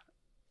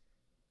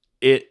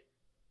they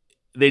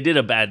did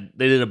a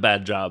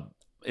bad job.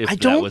 If I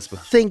don't that was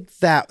think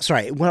that.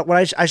 Sorry, what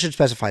I should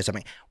specify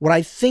something. What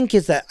I think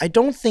is that I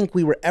don't think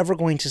we were ever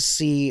going to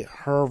see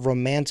her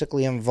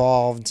romantically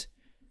involved,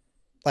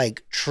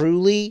 like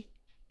truly,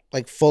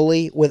 like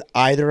fully with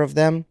either of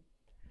them.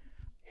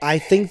 I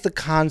think the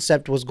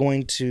concept was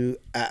going to.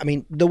 I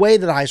mean, the way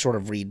that I sort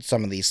of read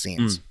some of these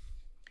scenes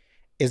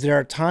is there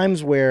are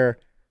times where,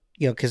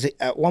 because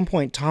at one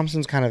point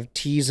Thompson's kind of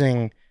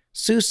teasing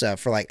Sousa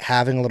for like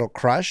having a little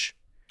crush.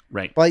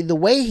 right. But like the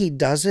way he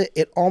does it,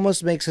 it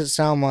almost makes it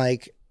sound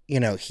like,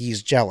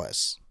 he's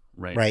jealous.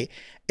 Right.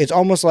 It's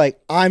almost like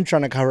I'm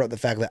trying to cover up the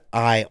fact that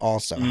I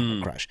also have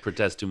a crush.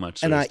 Protest too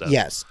much. And stuff.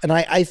 yes. And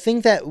I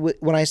think that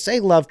when I say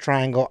love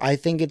triangle, I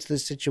think it's the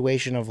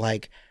situation of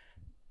like,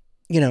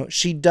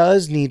 she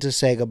does need to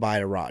say goodbye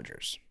to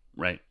Rogers.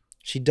 Right.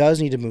 She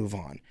does need to move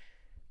on.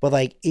 But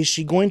like, is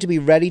she going to be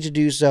ready to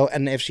do so?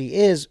 And if she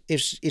is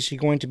she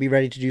going to be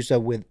ready to do so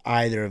with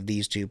either of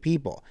these two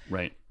people?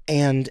 Right.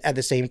 And at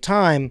the same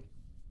time,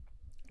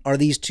 are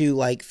these two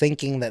like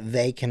thinking that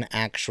they can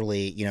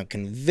actually,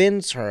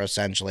 convince her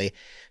essentially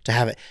to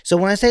have it? So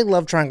when I say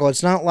love triangle,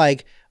 it's not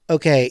like,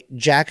 okay,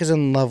 Jack is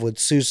in love with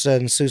Sousa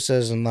and Sousa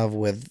is in love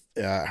with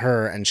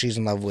her and she's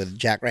in love with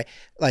Jack, right?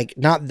 Like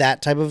not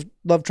that type of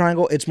love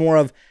triangle. It's more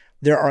of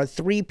there are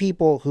three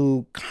people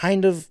who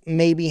kind of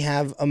maybe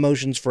have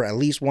emotions for at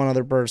least one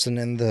other person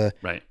in the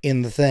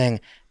thing.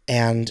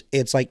 And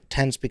it's like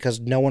tense because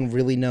no one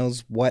really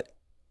knows what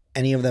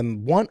any of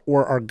them want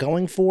or are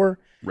going for.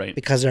 Right.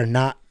 Because they're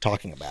not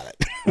talking about it.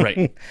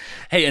 Right.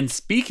 Hey, and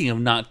speaking of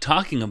not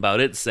talking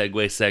about it,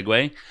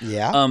 segue.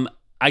 Yeah.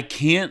 I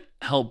can't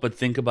help but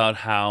think about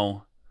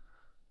how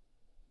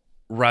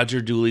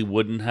Roger Dooley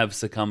wouldn't have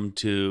succumbed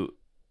to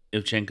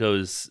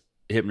Ivchenko's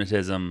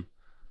hypnotism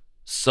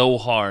so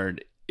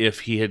hard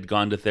if he had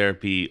gone to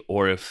therapy,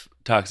 or if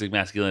toxic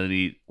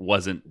masculinity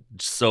wasn't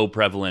so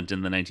prevalent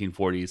in the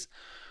 1940s,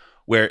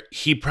 where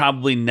he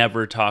probably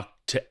never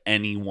talked to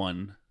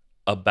anyone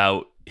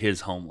about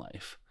his home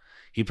life.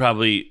 He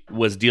probably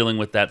was dealing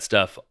with that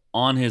stuff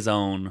on his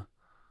own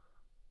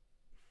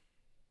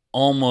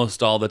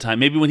almost all the time.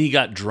 Maybe when he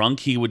got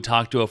drunk, he would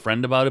talk to a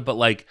friend about it, but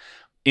like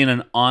in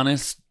an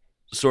honest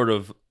sort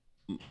of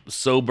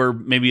sober,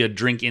 maybe a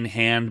drink in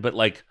hand, but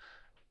like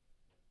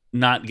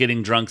not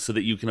getting drunk so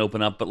that you can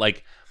open up, but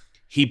like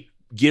he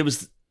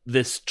gives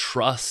this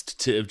trust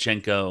to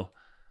Ivchenko,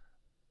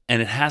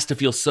 and it has to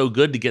feel so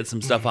good to get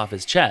some stuff off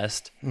his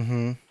chest.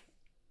 Mm-hmm.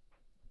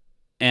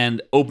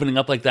 And opening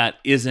up like that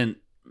isn't,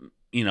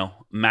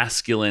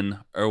 masculine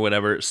or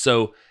whatever.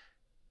 So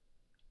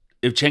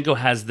Ivchenko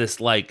has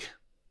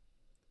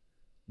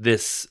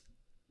this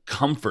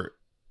comfort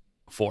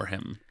for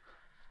him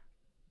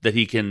that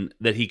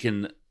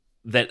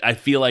I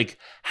feel like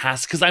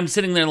because I'm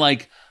sitting there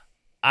like,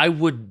 I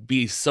would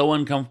be so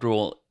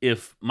uncomfortable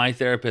if my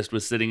therapist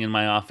was sitting in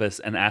my office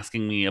and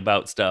asking me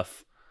about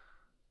stuff,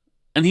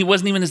 and he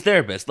wasn't even his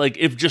therapist. Like,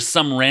 if just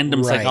some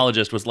random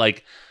psychologist was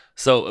like,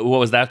 so what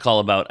was that call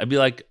about? I'd be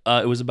like,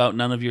 it was about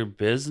none of your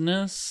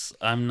business.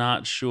 I'm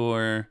not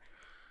sure.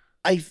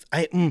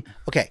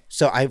 Okay,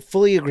 so I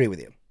fully agree with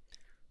you.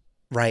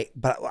 Right.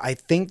 But I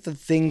think the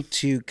thing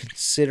to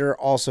consider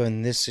also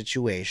in this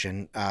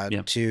situation,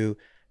 to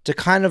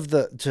kind of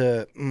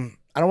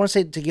I don't want to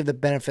say to give the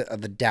benefit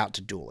of the doubt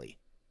to Dooley,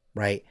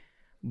 right?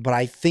 But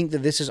I think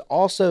that this is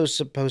also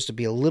supposed to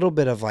be a little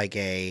bit of like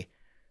a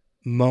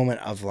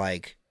moment of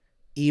like,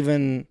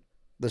 even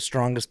the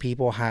strongest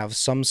people have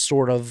some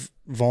sort of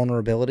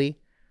vulnerability,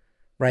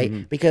 right?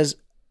 Mm-hmm. Because,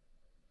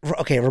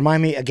 okay,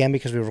 remind me again,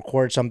 because we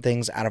recorded some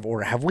things out of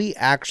order. Have we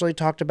actually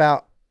talked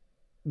about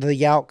the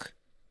Yauk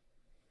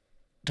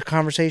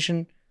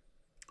conversation?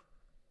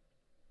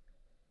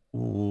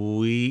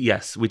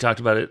 Yes, we talked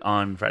about it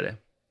on Friday.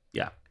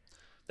 Yeah,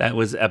 that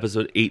was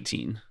episode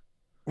 18.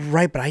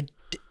 Right, but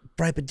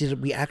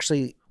did we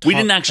actually? We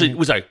didn't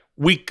actually. Sorry,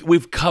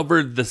 we've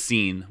covered the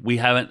scene. We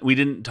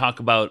didn't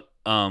talk about.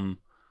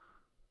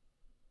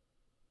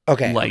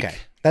 Okay. We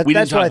That's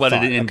didn't talk about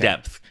thought. it in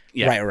depth.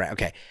 Yeah. Right.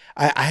 Okay.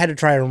 I had to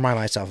try to remind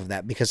myself of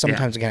that because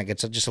sometimes again it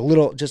gets just a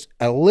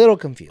little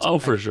confused. Oh,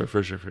 for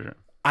sure.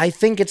 I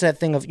think it's that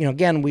thing of,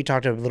 again, we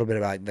talked a little bit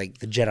about like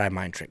the Jedi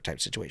mind trick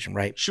type situation,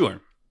 right?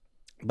 Sure.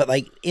 But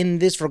like in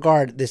this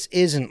regard, this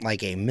isn't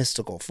like a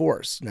mystical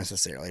force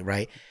necessarily,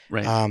 right?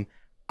 Right.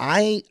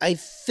 I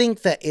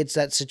think that it's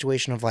that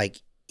situation of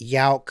like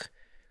Yauk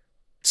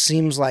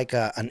seems like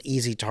an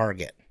easy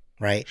target,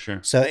 right? Sure.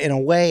 So in a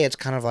way, it's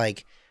kind of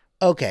like,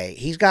 okay,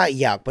 he's got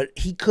Yauk, but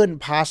he couldn't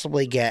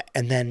possibly get,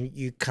 and then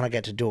you kind of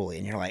get to Dooley,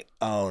 and you're like,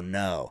 oh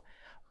no,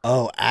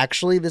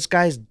 actually, this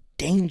guy's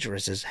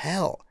dangerous as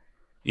hell.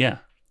 Yeah.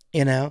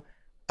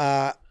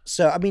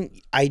 So I mean,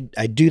 I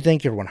do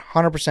think you're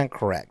 100%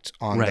 correct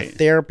on the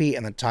therapy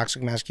and the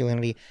toxic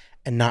masculinity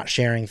and not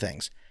sharing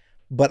things,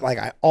 but like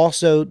I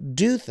also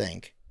do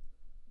think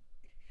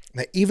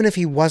that even if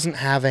he wasn't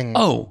having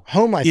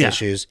home life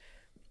issues,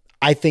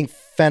 I think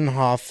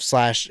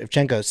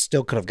Fenhoff/Ivchenko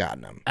still could have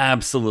gotten him.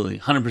 Absolutely,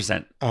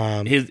 100%.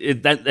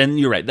 And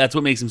you're right. That's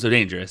what makes him so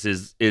dangerous.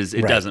 Is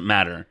it doesn't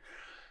matter.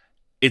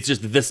 It's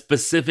just the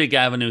specific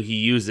avenue he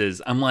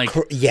uses. I'm like,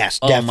 yes,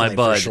 definitely, my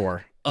bud. For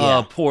sure.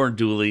 Poor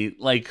Dooley.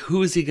 Like,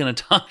 who is he going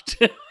to talk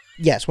to?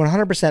 Yes,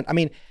 100%. I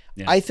mean,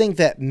 I think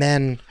that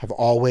men have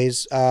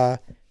always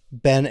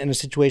been in a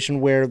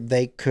situation where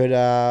they could,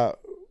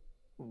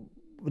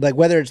 like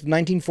whether it's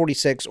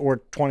 1946 or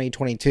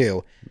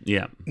 2022,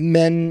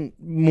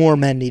 more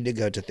men need to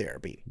go to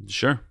therapy.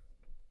 Sure.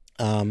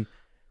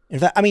 In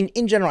fact, I mean,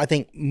 in general, I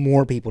think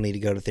more people need to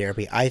go to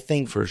therapy. I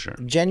think for sure,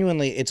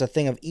 genuinely, it's a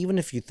thing of even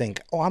if you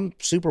think, oh, I'm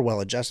super well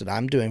adjusted,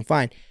 I'm doing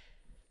fine.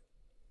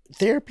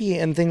 Therapy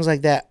and things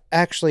like that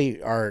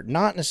actually are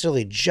not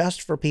necessarily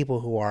just for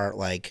people who are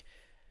like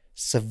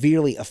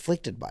severely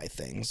afflicted by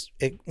things.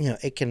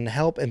 It can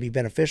help and be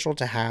beneficial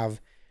to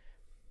have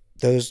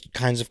those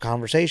kinds of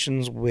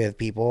conversations with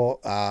people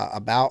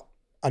about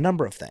a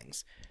number of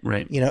things.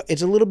 Right.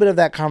 It's a little bit of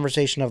that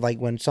conversation of like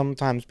when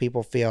sometimes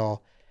people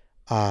feel,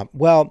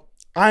 well,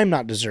 I'm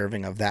not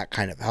deserving of that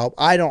kind of help.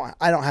 I don't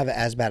have it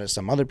as bad as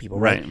some other people.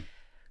 Right.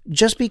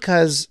 Just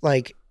because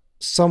like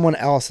someone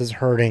else is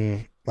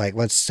hurting, like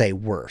let's say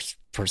worse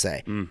per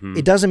se,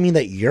 it doesn't mean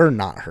that you're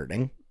not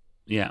hurting.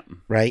 Yeah.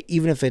 Right.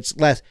 Even if it's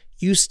less,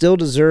 you still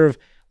deserve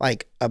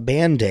like a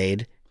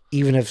Band-Aid,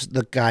 even if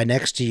the guy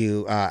next to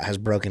you has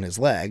broken his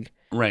leg.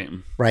 Right.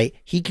 Right.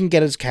 He can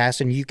get his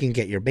cast and you can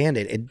get your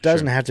Band-Aid. It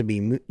doesn't have to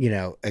be,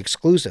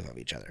 exclusive of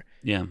each other.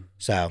 Yeah.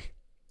 So,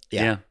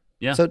 yeah.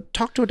 So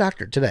talk to a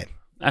doctor today.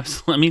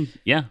 Absolutely. I mean,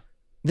 yeah.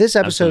 This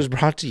episode is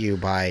brought to you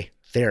by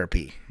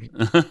therapy.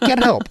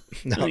 Get help.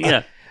 No,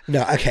 yeah.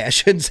 No, okay, I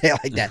shouldn't say it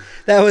like that.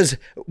 That was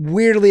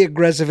weirdly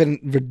aggressive and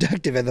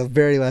reductive at the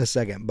very last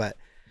second. But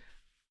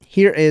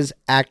here is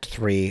Act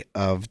 3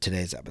 of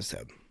today's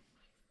episode.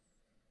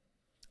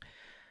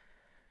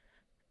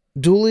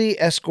 Dooley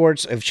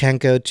escorts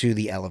Ivchenko to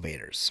the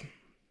elevators.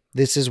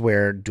 This is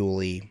where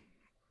Dooley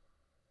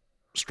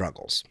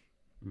struggles.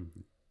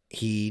 Mm-hmm.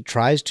 He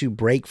tries to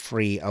break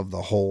free of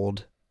the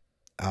hold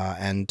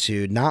and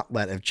to not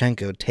let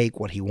Ivchenko take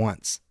what he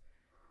wants.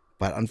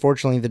 But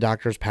unfortunately, the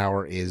doctor's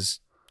power is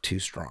too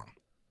strong.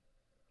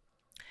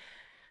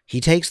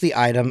 He takes the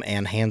item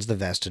and hands the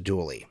vest to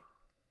Dooley.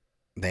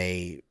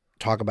 They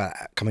talk about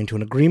coming to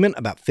an agreement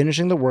about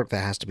finishing the work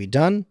that has to be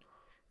done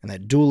and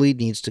that Dooley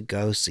needs to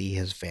go see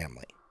his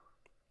family.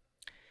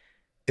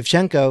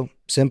 Ivchenko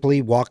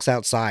simply walks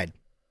outside,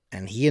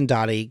 and he and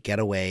Dottie get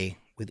away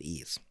with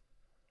ease.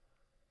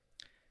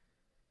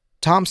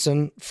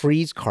 Thompson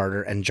frees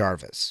Carter and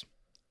Jarvis.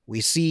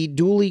 We see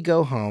Dooley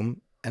go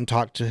home and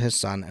talk to his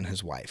son and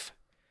his wife.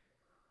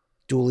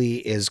 Dooley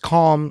is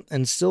calm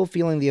and still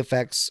feeling the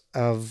effects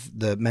of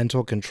the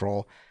mental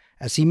control,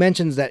 as he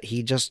mentions that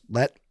he just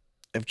let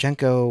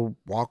Ivchenko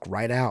walk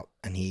right out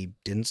and he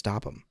didn't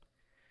stop him.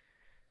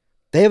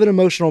 They have an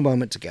emotional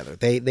moment together.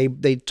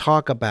 They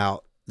talk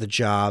about the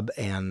job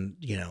and,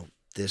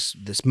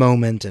 this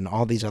moment and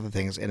all these other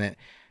things, and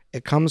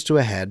it comes to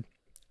a head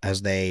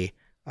as they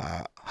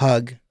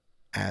hug,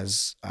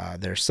 as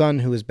their son,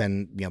 who has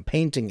been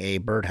painting a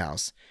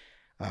birdhouse,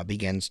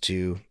 begins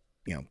to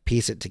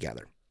piece it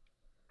together.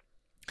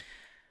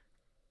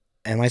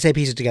 And when I say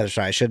piece it together,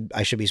 sorry,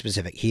 I should be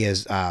specific. He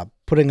is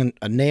putting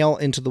a nail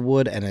into the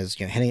wood and is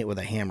hitting it with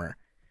a hammer.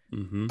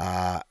 Mm-hmm.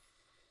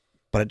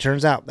 But it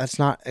turns out that's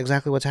not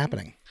exactly what's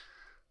happening.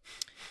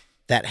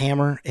 That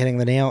hammer hitting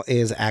the nail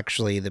is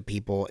actually the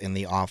people in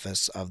the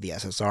office of the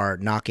SSR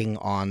knocking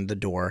on the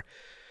door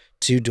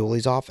to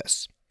Dooley's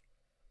office.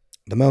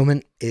 The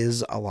moment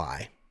is a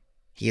lie.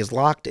 He is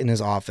locked in his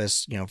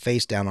office,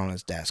 face down on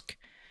his desk,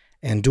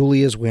 and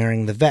Dooley is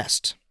wearing the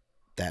vest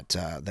that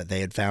they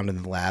had found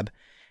in the lab,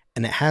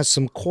 and it has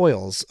some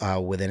coils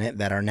within it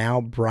that are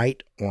now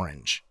bright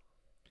orange.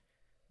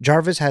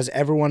 Jarvis has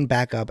everyone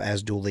back up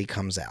as Dooley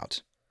comes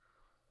out.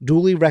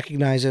 Dooley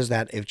recognizes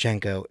that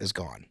Ivchenko is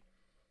gone.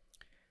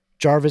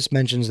 Jarvis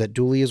mentions that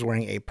Dooley is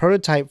wearing a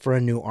prototype for a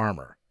new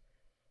armor.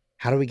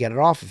 How do we get it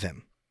off of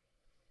him?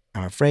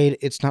 I'm afraid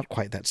it's not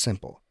quite that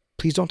simple.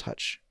 Please don't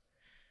touch.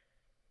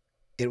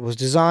 It was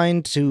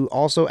designed to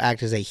also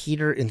act as a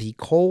heater in the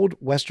cold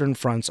western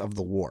fronts of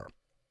the war.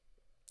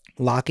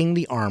 Locking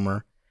the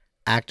armor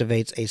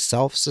activates a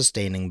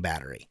self-sustaining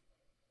battery.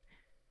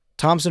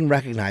 Thompson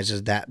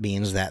recognizes that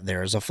means that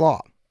there is a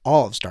flaw.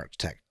 All of Stark's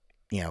tech,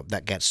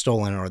 that gets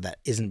stolen or that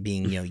isn't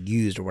being,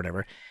 used or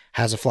whatever,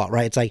 has a flaw,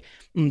 right? It's like,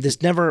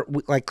 this never,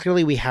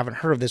 clearly we haven't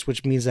heard of this,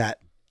 which means that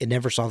it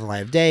never saw the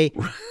light of day,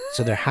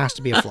 so there has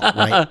to be a flaw,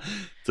 right?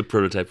 It's a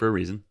prototype for a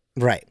reason.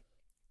 Right.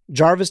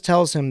 Jarvis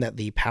tells him that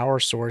the power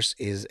source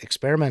is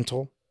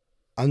experimental,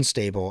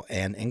 unstable,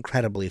 and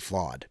incredibly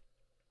flawed.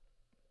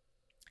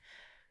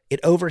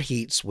 It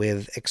overheats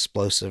with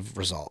explosive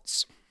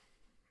results.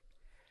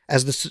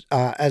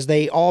 As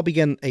they all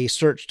begin a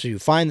search to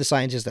find the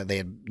scientists that they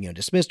had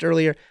dismissed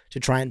earlier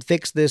to try and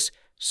fix this,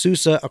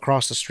 Sousa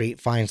across the street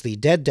finds the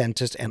dead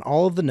dentist and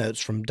all of the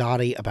notes from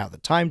Dottie about the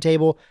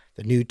timetable,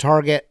 the new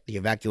target, the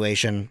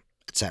evacuation,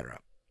 etc.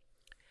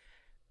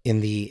 In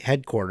the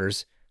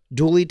headquarters,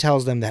 Dooley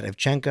tells them that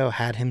Ivchenko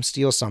had him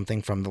steal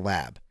something from the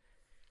lab.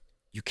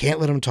 You can't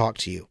let him talk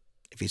to you.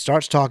 If he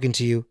starts talking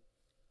to you,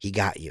 he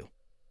got you.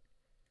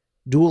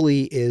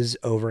 Dooley is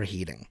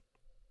overheating.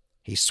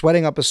 He's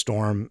sweating up a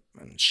storm,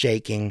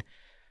 shaking,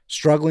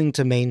 struggling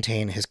to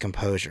maintain his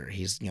composure.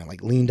 He's,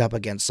 leaned up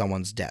against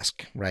someone's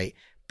desk, right?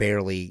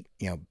 Barely,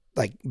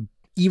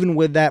 even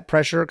with that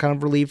pressure kind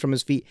of relieved from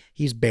his feet,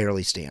 he's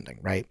barely standing,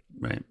 right?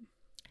 Right.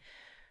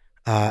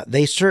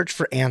 They search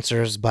for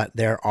answers, but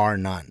there are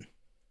none.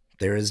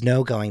 There is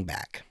no going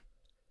back.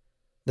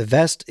 The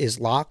vest is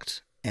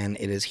locked, and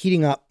it is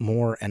heating up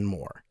more and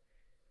more.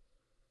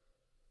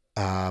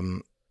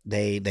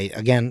 They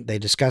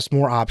discuss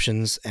more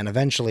options, and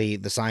eventually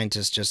the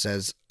scientist just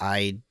says,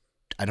 I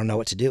don't know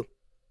what to do.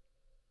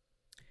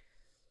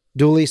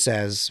 Dooley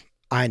says,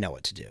 I know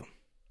what to do.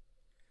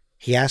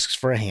 He asks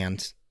for a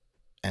hand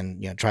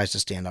and tries to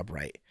stand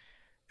upright.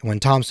 And when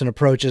Thompson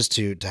approaches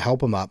to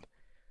help him up,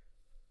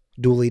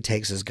 Dooley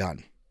takes his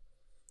gun.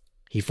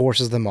 He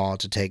forces them all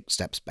to take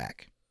steps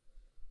back.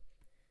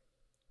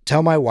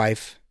 Tell my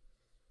wife.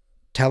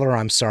 Tell her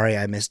I'm sorry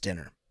I missed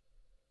dinner.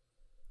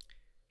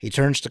 He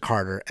turns to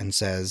Carter and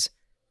says,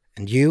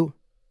 and you?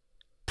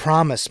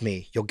 Promise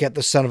me you'll get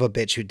the son of a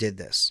bitch who did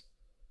this.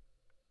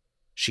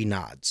 She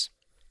nods.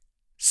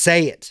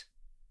 Say it.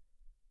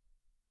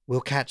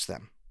 We'll catch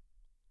them.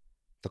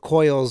 The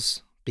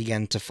coils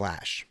begin to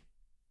flash.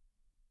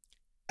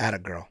 Atta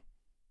girl.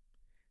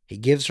 He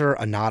gives her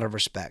a nod of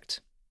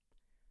respect.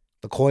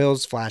 The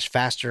coils flash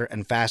faster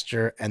and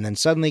faster and then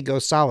suddenly go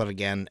solid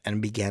again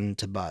and begin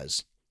to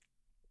buzz.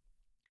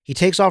 He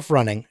takes off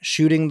running,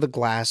 shooting the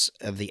glass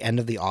of the end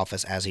of the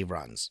office as he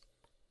runs.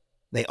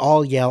 They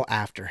all yell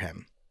after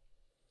him.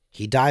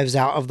 He dives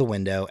out of the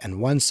window,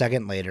 and 1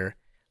 second later,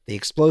 the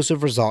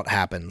explosive result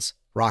happens,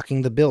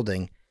 rocking the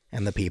building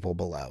and the people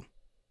below.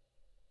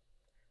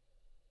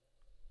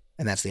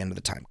 And that's the end of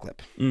the time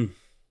clip.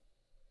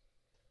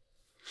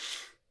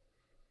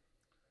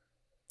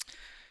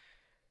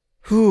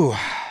 Whew.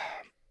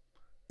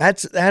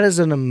 That is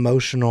an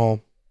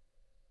emotional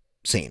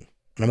scene,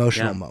 an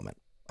emotional moment.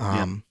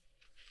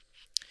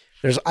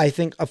 There's, I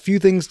think, a few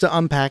things to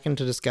unpack and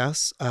to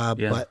discuss,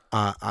 but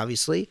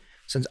obviously,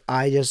 since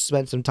I just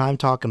spent some time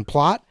talking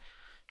plot,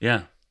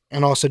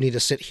 and also need to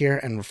sit here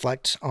and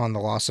reflect on the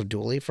loss of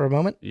Dooley for a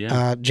moment.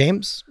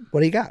 James,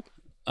 what do you got?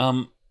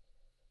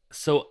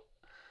 So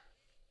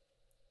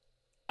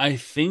I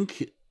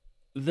think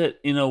that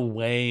in a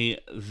way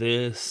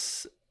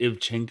this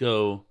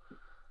Ivchenko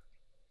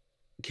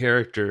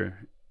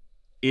character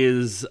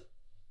is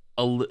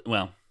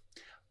well,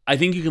 I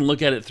think you can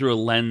look at it through a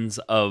lens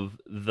of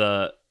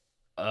the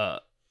uh,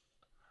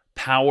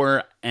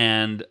 power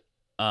and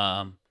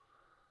the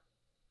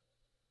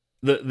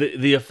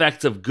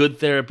effects of good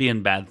therapy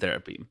and bad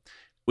therapy.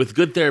 With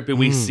good therapy,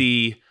 we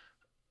see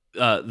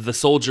the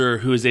soldier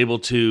who is able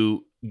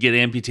to get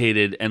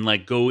amputated and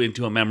like go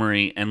into a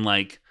memory and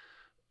like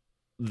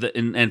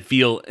and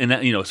feel,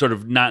 and sort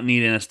of not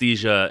need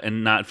anesthesia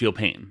and not feel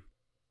pain.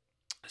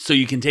 So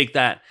you can take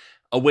that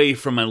away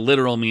from a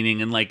literal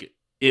meaning, and like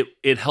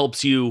it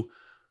helps you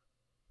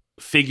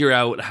figure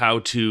out how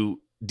to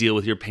deal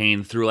with your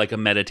pain through like a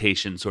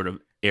meditation sort of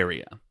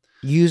area.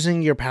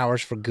 Using your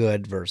powers for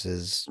good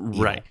versus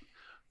evil. Right.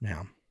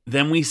 Yeah.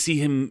 Then we see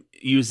him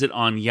use it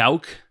on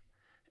Yauk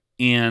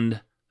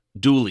and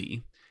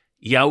Dooley.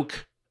 Yauk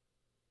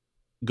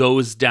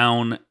goes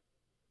down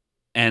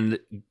and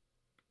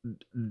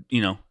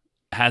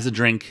has a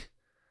drink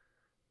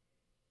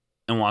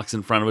and walks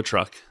in front of a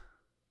truck.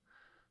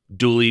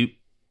 Dooley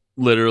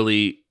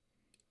literally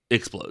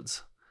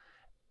explodes.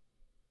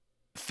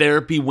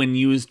 Therapy, when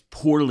used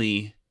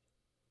poorly,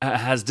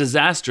 has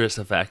disastrous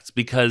effects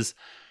because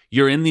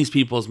you're in these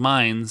people's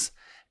minds,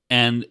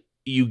 and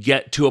you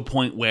get to a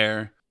point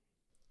where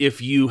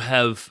if you've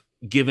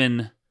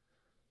gotten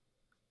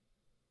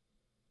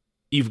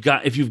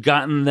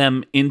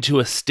them into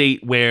a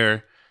state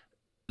where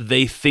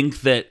they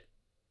think that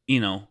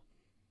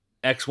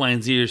X, Y,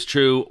 and Z is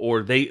true,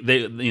 or they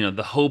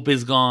the hope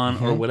is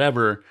gone, or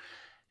whatever,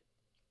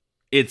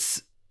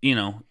 it's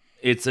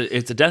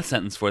a death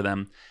sentence for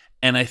them.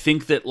 And I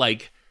think that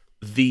like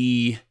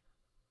the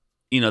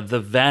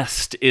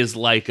vest is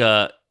like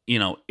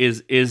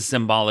is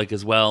symbolic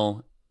as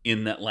well,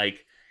 in that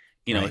like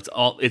Right.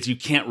 it's you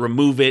can't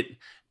remove it.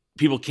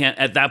 People can't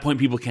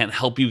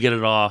help you get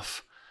it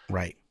off.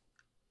 Right.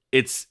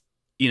 It's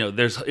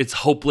it's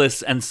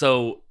hopeless, and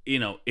so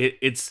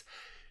it's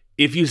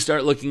if you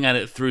start looking at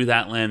it through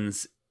that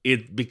lens,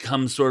 it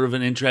becomes sort of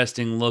an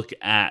interesting look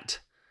at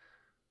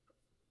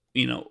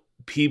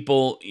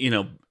people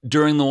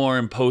during the war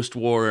and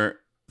post-war.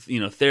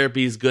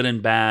 Therapy is good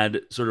and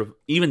bad, sort of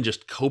even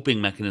just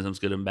coping mechanisms,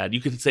 good and bad. You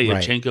could say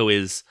Right.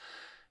 Ivchenko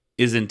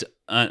isn't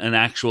an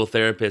actual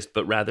therapist,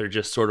 but rather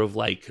just sort of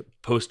like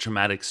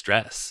post-traumatic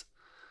stress.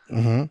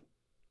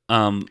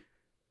 Mm-hmm.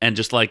 And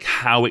just like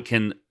how it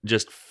can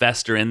just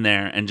fester in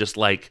there and just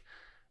like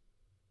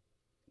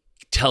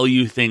tell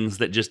you things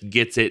that just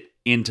gets it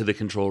into the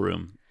control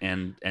room,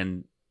 and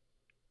then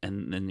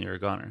you're a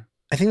goner.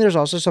 I think there's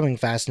also something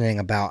fascinating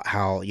about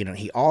how,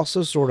 he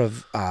also sort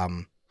of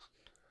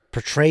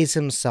portrays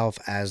himself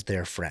as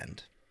their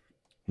friend,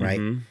 right?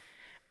 Mm-hmm.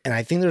 And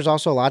I think there's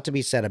also a lot to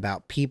be said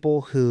about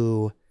people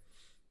who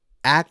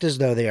act as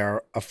though they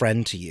are a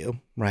friend to you,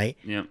 right?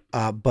 Yeah.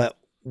 But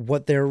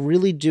what they're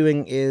really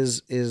doing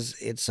is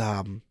it's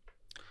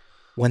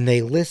when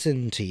they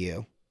listen to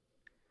you,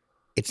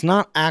 it's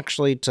not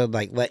actually to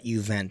like let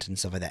you vent and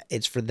stuff like that.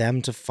 It's for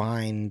them to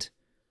find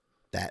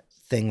that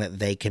thing that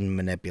they can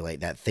manipulate,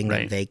 that thing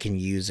Right. that they can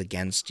use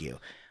against you.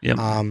 Yep.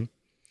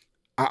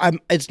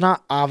 It's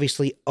not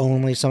obviously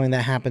only something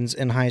that happens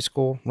in high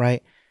school,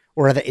 right?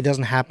 Or that it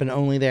doesn't happen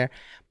only there.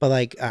 But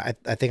like, I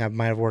think I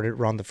might have worded it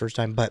wrong the first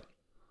time, but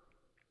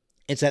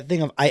it's that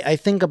thing of, I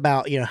think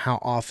about, how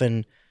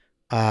often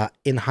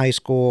in high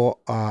school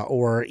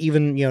or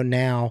even,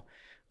 now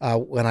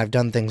when I've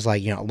done things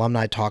like,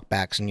 alumni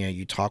talkbacks, and,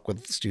 you talk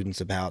with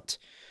students about,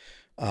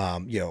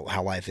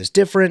 how life is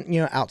different,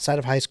 outside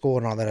of high school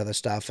and all that other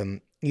stuff.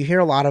 And you hear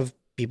a lot of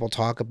people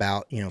talk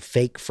about,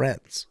 fake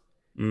friends.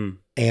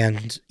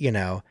 And,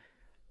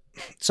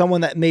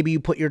 someone that maybe you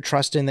put your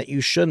trust in that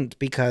you shouldn't,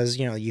 because,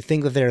 you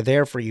think that they're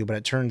there for you, but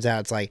it turns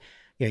out it's like,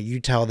 you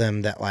tell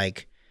them that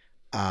like,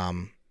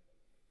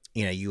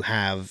 you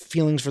have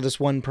feelings for this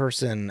one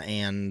person,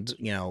 and,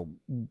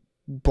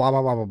 blah,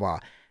 blah, blah, blah, blah.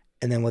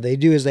 And then what they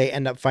do is they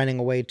end up finding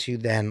a way to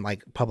then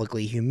like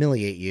publicly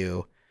humiliate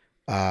you,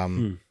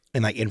 and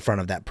like in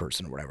front of that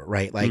person or whatever.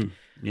 Right. Like,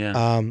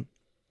 yeah.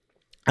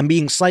 I'm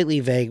being slightly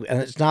vague, and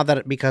it's not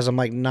that because I'm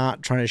like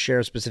not trying to share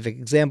a specific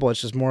example.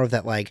 It's just more of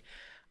that, like,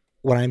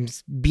 when I'm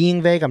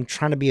being vague, I'm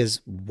trying to be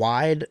as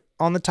wide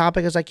on the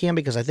topic as I can,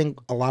 because I think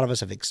a lot of us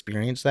have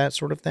experienced that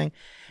sort of thing.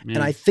 Yeah.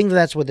 And I think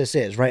that's what this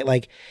is, right?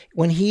 Like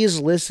when he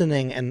is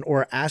listening and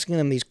or asking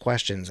them these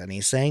questions, and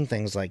he's saying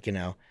things like,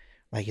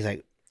 like he's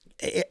like,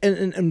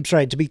 and I'm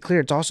sorry, to be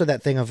clear, it's also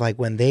that thing of like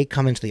when they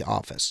come into the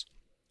office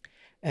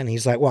and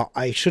he's like, well,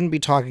 I shouldn't be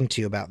talking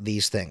to you about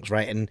these things,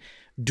 right? And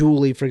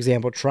Dooley, for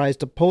example, tries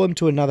to pull him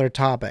to another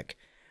topic,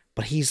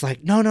 but he's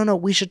like, no,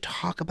 we should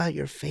talk about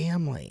your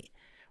family,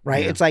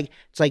 right? Yeah.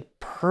 It's like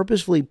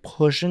purposefully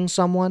pushing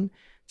someone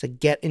to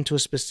get into a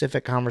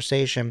specific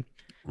conversation.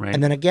 Right.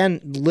 And then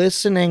again,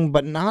 listening,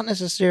 but not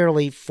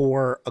necessarily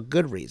for a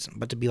good reason,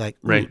 but to be like,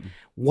 right.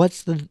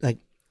 What's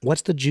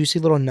the juicy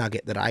little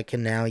nugget that I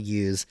can now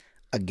use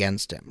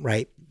against him,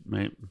 right?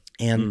 Right.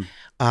 And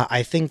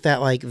I think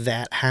that like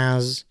that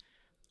has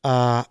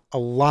a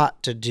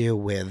lot to do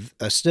with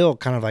still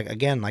kind of like,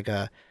 again, like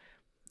a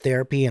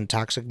therapy and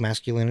toxic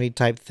masculinity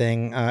type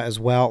thing as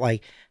well.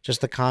 Like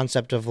just the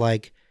concept of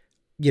like,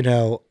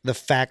 the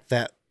fact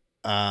that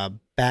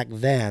back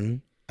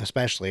then,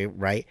 especially,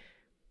 right,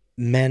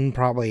 men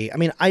probably, I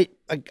mean, I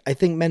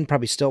think men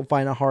probably still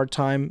find a hard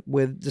time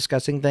with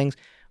discussing things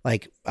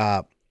like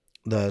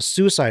the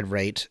suicide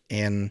rate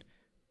in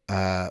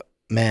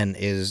men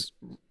is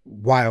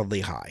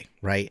wildly high,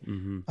 right?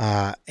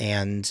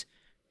 And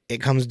it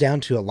comes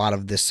down to a lot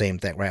of this same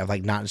thing, right? Of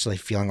like not necessarily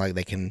feeling like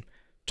they can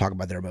talk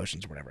about their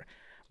emotions or whatever.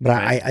 But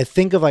Right. I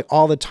think of like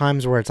all the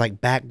times where it's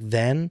like back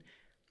then,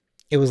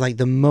 it was like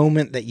the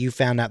moment that you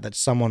found out that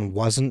someone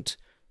wasn't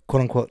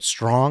quote unquote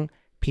strong,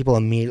 people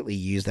immediately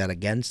used that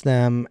against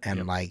them and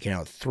Yep.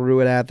 like,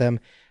 threw it at them.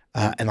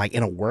 Yep. And like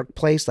in a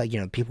workplace, like,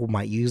 people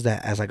might use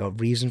that as like a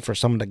reason for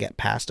someone to get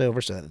passed over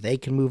so that they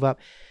can move up.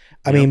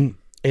 I Yep. mean,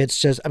 it's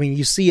just, I mean,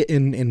 you see it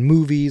in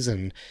movies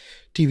and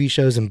TV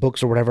shows and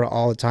books or whatever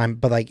all the time,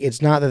 but like,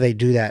 it's not that they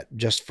do that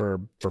just for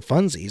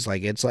funsies.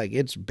 Like,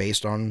 it's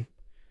based on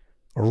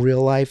a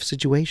real life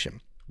situation.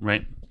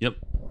 Right. Yep.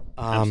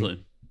 Um,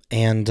 Absolutely.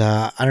 and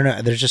I don't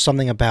know, there's just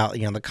something about,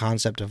 the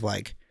concept of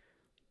like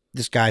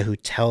this guy who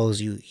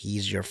tells you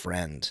he's your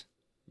friend.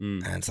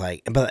 Mm. And it's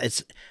like, but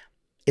it's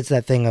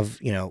that thing of,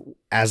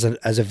 as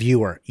a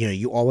viewer,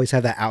 you always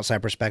have that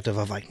outside perspective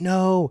of like,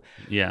 no,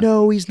 Yeah.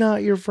 no, he's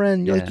not your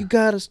friend. You're like, Yeah. you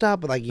gotta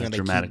stop. But like, That they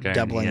dramatic keep irony,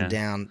 doubling yeah.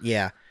 down.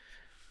 Yeah.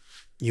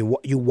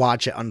 You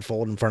watch it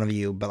unfold in front of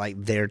you, but like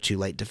they're too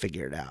late to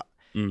figure it out.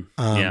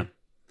 Yeah.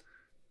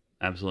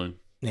 Absolutely.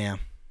 Yeah.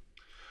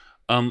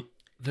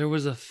 There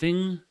was a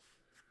thing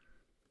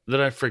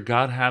that I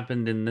forgot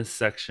happened in this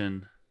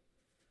section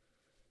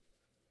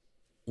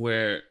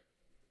where,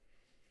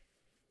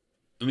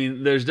 I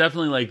mean, there's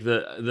definitely like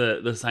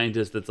the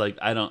scientist that's like,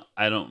 I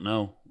don't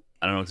know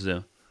what to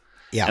do.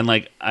 Yeah. And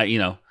like,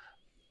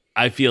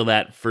 I feel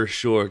that for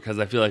sure. Cause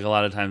I feel like a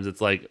lot of times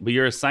it's like, but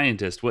you're a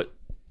scientist. What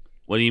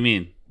do you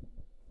mean?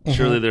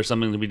 Surely there's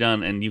something to be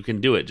done and you can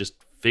do it. Just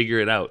figure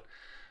it out.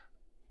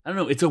 I don't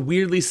know. It's a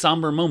weirdly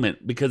somber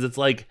moment because it's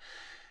like,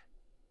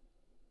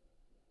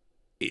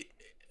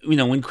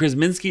 when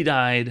Krasinski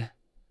died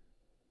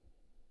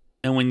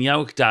and when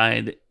Yauk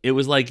died, it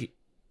was like,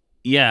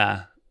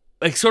 yeah,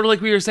 like sort of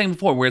like we were saying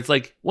before, where it's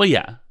like, well,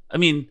 yeah, I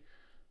mean,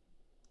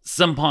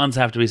 some pawns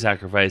have to be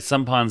sacrificed.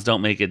 Some pawns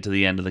don't make it to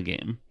the end of the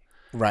game.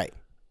 Right.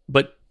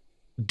 But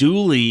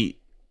Dooley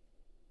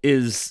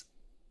is,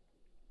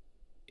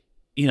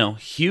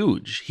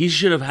 huge. He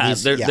should have had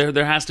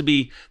there has to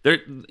be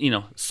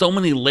so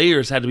many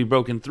layers had to be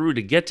broken through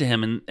to get to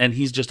him, and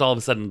he's just all of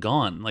a sudden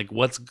gone. Like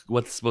what's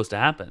supposed to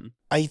happen?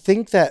 I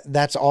think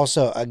that's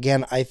also,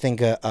 again, I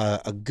think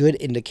a good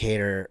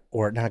indicator,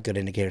 or not a good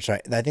indicator, sorry.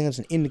 I think that's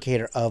an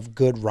indicator of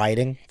good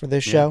writing for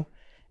this show.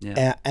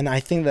 Yeah. And I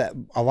think that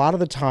a lot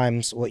of the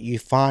times what you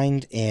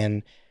find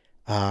in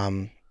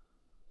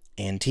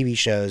TV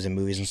shows and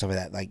movies and stuff like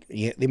that, like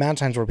the amount of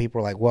times where people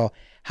are like, well,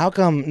 how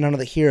come none of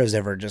the heroes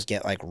ever just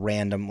get like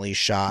randomly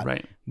shot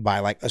Right.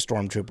 by like a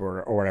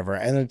stormtrooper or whatever?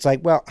 And it's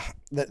like, well,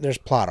 there's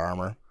plot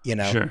armor,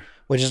 Sure.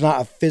 which is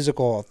not a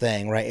physical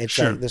thing, right? It's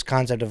Sure. like this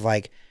concept of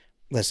like,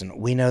 listen,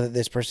 we know that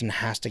this person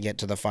has to get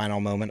to the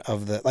final moment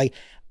of the, like,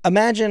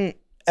 imagine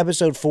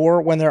episode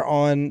 4 when they're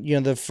on,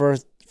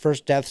 the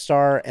first Death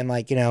Star and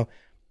like,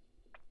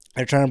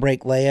 they're trying to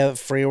break Leia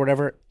free or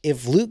whatever.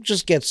 If Luke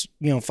just gets,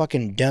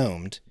 fucking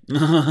domed,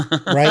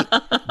 right?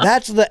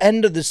 That's the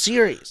end of the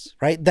series,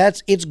 right?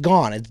 It's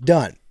gone. It's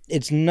done.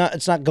 It's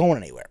not going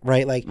anywhere,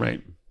 right? Like,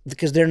 Right.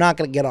 because they're not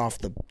going to get off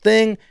the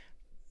thing.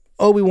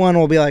 Obi-Wan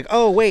will be like,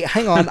 oh, wait,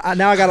 hang on.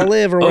 Now I got to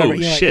live or whatever. Oh,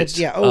 Like, shit.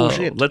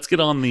 shit. Let's get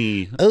on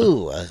the.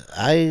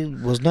 I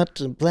was not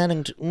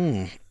planning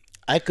to.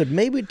 I could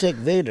maybe take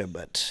Vader,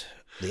 but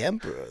the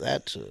Emperor,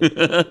 that's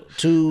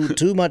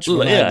too much for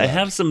my Yeah, I blood.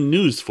 have some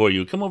news for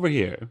you. Come over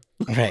here.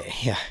 Right,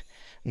 yeah.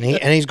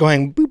 And he's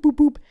going, boop, boop,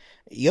 boop.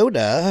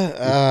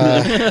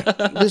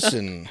 Yoda,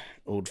 listen,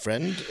 old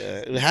friend,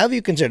 have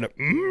you considered...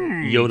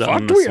 Yoda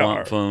on the fuck we swamp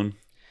are. phone.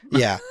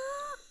 Yeah.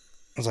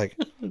 I was like,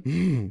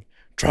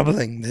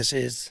 troubling this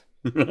is.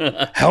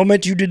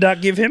 Helmet you did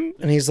not give him?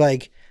 And he's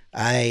like,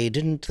 I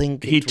didn't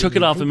think... He would took be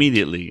it off prudent."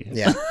 immediately.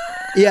 Yeah.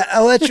 Yeah,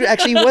 oh, that's true.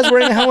 Actually, he was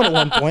wearing a helmet at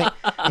one point.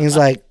 He's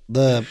like,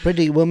 the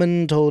pretty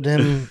woman told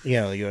him,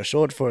 you're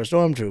short for a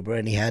stormtrooper,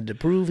 and he had to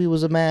prove he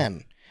was a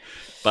man.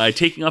 By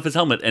taking off his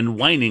helmet and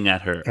whining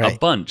at her a Right.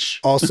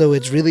 bunch. Also,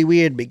 it's really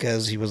weird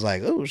because he was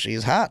like, oh,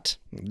 she's hot.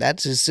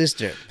 That's his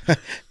sister.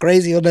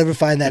 Crazy, you'll never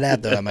find that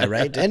out, though, am I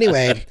right?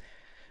 Anyway,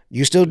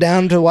 you still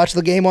down to watch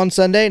the game on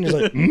Sunday? And he's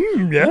like,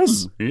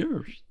 yes. Yes.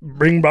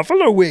 Bring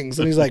buffalo wings.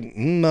 And he's like,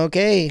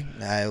 okay,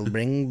 I'll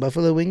bring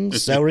buffalo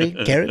wings, celery,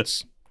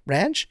 carrots,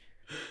 ranch.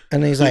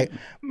 And he's like,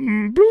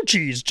 blue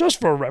cheese, just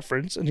for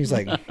reference. And he's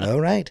like,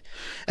 all right.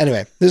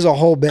 Anyway, this is a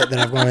whole bit that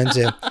I've gone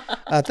into.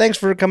 Thanks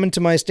for coming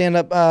to my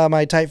stand-up,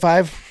 my Tight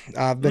 5.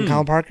 I've been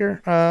Colin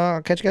Parker.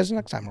 I'll catch you guys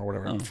next time or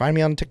whatever. Find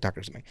me on TikTok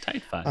or something.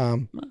 Tight 5.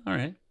 Um, All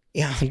right.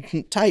 Yeah,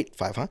 Tight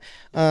 5,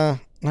 huh?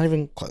 Not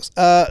even close.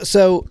 But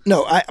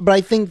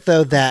I think,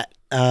 though, that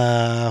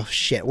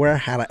Shit. Where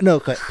had I? No,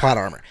 plot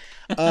armor.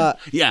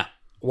 Yeah.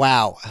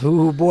 Wow.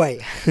 Oh boy.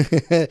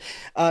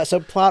 So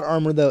plot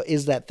armor though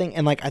is that thing,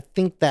 and like I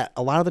think that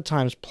a lot of the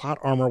times plot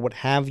armor would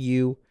have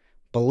you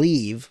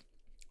believe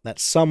that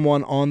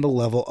someone on the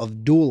level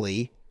of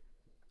Dooley,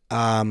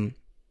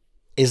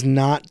 is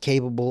not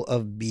capable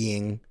of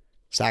being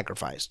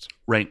sacrificed.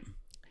 Right.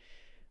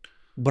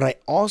 But I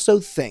also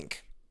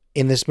think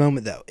in this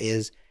moment though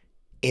is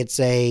it's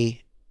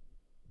a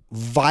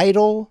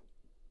vital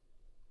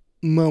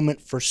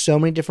moment for so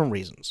many different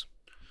reasons.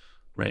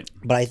 Right.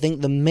 But I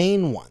think the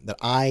main one that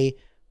I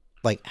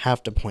like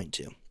have to point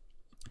to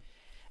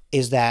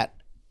is that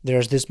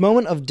there's this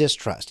moment of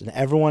distrust and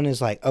everyone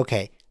is like,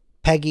 okay,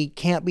 Peggy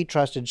can't be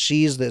trusted.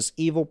 She's this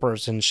evil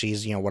person.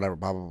 She's, whatever,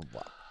 blah, blah, blah,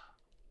 blah.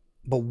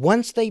 But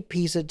once they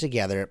piece it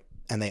together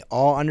and they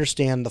all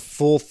understand the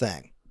full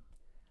thing,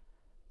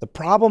 the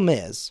problem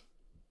is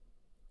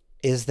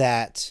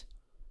that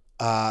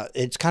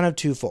it's kind of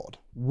twofold.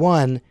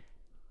 One,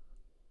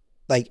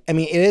 like, I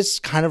mean, it is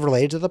kind of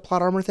related to the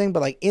plot armor thing,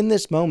 but like in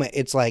this moment,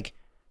 it's like,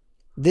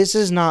 this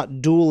is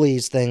not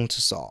Dooley's thing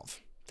to solve.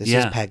 This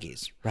is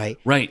Peggy's, right?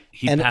 Right.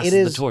 He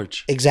passes the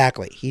torch.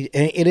 Exactly.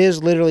 It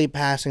is literally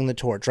passing the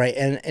torch, right?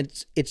 And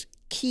it's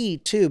key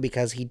too,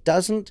 because he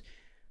doesn't,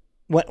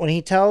 when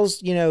he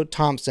tells,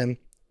 Thompson,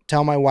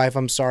 tell my wife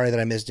I'm sorry that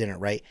I missed dinner,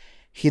 right?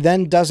 He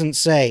then doesn't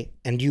say,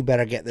 and you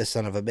better get this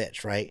son of a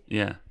bitch, right?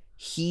 Yeah.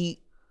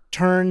 He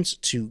turns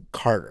to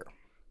Carter.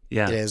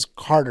 Yeah. It is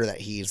Carter that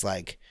he's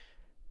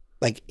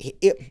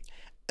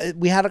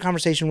we had a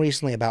conversation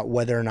recently about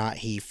whether or not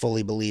he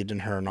fully believed in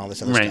her and all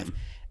this other stuff.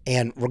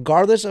 And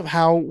regardless of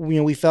how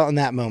we felt in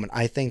that moment,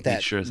 I think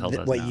that sure as hell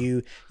does what now.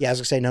 I was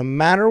gonna say, no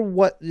matter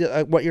what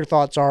your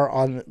thoughts are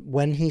on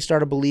when he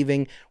started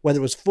believing, whether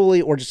it was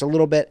fully or just a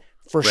little bit,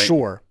 for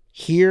sure,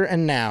 here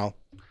and now,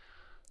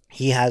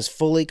 he has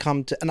fully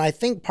come to, and I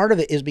think part of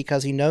it is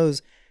because he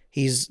knows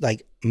he's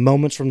like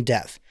moments from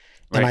death,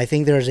 and I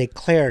think there's a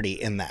clarity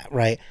in that,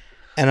 right?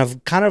 And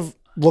of kind of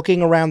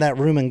looking around that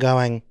room and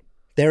going,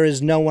 there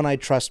is no one I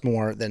trust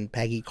more than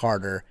Peggy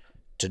Carter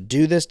to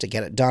do this, to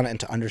get it done, and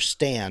to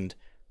understand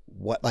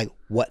what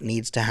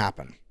needs to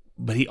happen.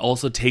 But he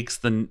also takes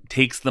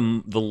the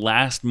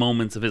last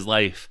moments of his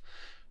life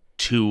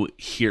to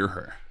hear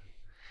her.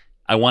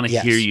 I want to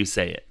hear you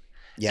say it.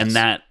 Yes. And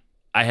that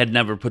I had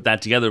never put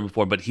that together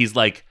before, but he's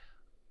like,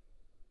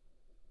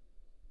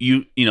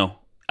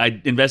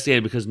 I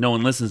investigated because no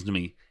one listens to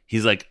me.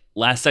 He's like,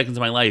 last seconds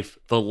of my life,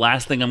 the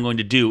last thing I'm going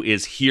to do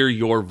is hear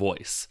your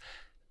voice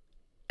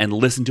and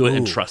listen to it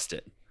and trust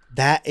it.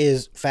 That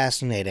is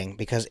fascinating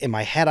because in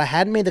my head, I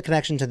hadn't made the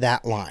connection to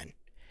that line.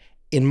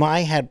 In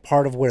my head,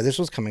 part of where this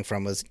was coming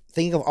from was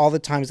thinking of all the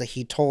times that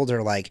he told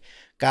her, like,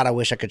 God, I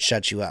wish I could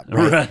shut you up.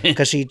 Right.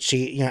 Because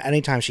she,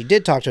 anytime she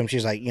did talk to him, she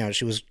was like,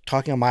 she was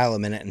talking a mile a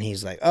minute and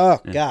he's like, oh,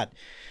 God,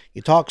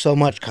 you talk so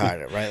much,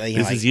 Carter. Right. Like,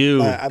 this is you.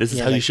 This is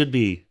how you should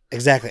be.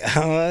 Exactly.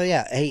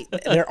 Yeah. Hey,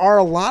 there are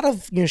a lot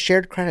of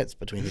shared credits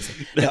between these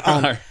things. There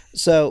are.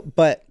 So,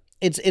 but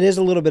it is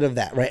a little bit of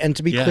that, right? And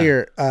to be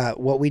clear,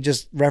 what we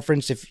just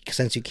referenced,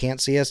 since you can't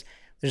see us,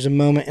 there's a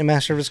moment in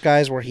Master of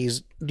Disguise where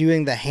he's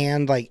doing the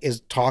hand, like is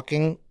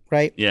talking,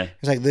 right? Yeah.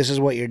 It's like, this is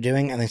what you're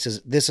doing, and he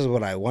says, this is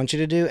what I want you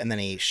to do, and then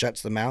he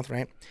shuts the mouth,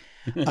 right?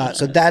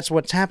 So that's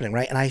what's happening,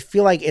 right? And I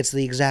feel like it's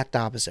the exact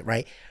opposite,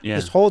 right? Yeah.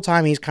 This whole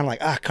time he's kind of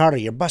like, Carter,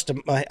 you're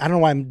busting. I don't know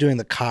why I'm doing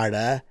the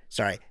Carter.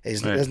 Sorry, he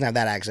doesn't have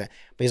that accent,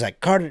 but he's like,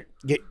 Carter,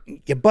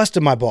 you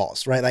busted my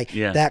balls, right? Like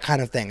that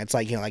kind of thing. It's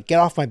like, like get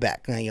off my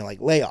back, and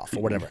like lay off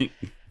or whatever.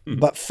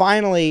 But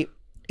finally,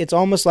 it's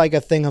almost like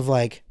a thing of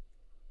like,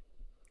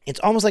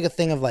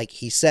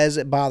 he says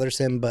it bothers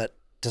him, but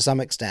to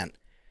some extent,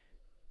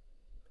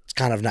 it's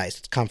kind of nice.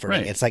 It's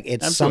comforting. Right. It's like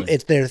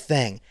it's their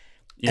thing,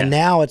 and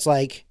now it's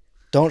like,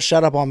 don't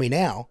shut up on me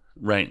now.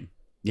 Right.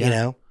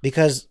 Yeah.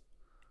 Because,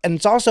 and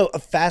it's also a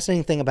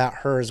fascinating thing about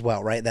her as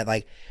well, right? That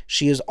like,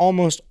 she is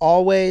almost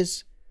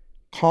always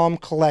calm,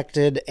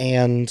 collected,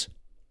 and,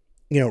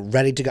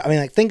 ready to go. I mean,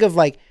 like, think of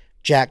like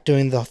Jack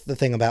doing the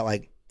thing about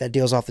like, that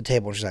deal's off the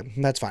table. And she's like,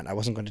 that's fine. I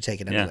wasn't going to take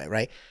it anyway.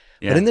 Right.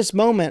 Yeah. But in this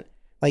moment,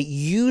 like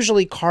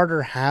usually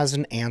Carter has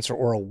an answer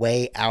or a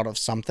way out of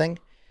something.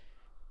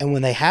 And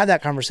when they have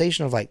that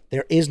conversation of like,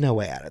 there is no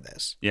way out of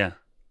this. Yeah.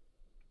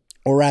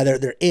 Or rather,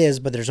 there is,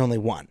 but there's only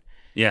one.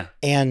 Yeah.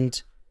 And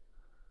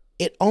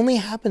it only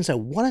happens, I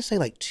want to say,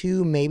 like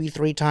 2, maybe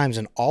 3 times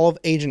in all of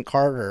Agent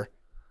Carter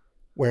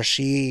when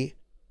she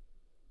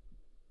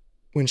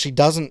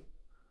doesn't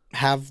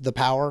have the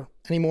power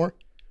anymore.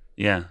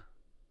 Yeah.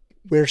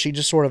 Where she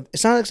just sort of,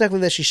 it's not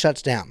exactly that she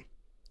shuts down.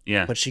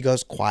 Yeah. But she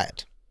goes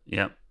quiet.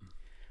 Yeah.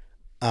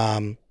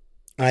 And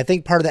I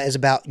think part of that is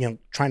about,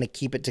 trying to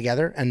keep it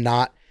together and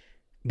not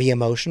be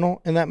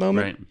emotional in that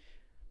moment. Right.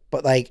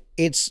 But like,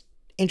 it's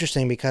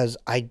interesting because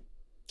I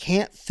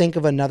can't think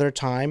of another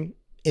time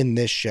in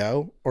this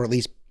show, or at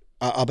least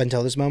up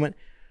until this moment,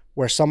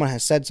 where someone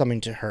has said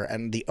something to her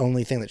and the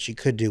only thing that she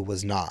could do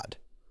was nod.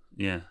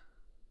 Yeah.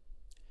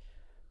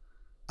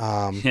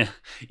 Yeah.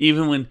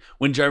 Even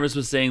when Jarvis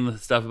was saying the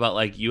stuff about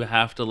like, you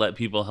have to let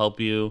people help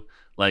you,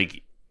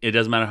 like it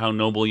doesn't matter how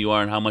noble you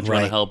are and how much you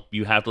want to Right. help,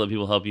 you have to let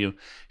people help you.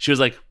 She was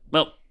like,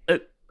 well,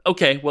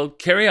 okay, well,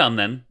 carry on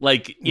then.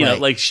 Like, you know,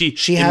 Right. like she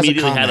has a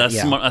immediately had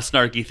comment, a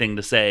snarky thing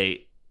to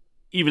say,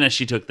 even as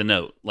she took the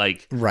note.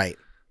 Like, Right.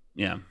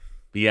 yeah.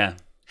 But yeah.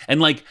 And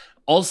like,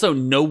 also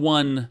no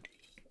one,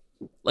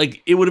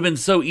 like, it would have been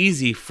so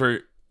easy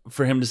for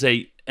him to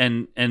say,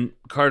 and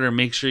Carter,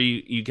 make sure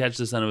you catch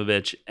the son of a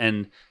bitch,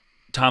 and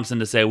Thompson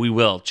to say, we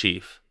will,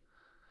 Chief.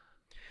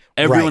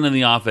 Everyone Right. in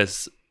the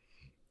office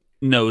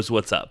knows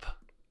what's up.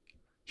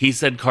 He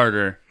said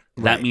Carter,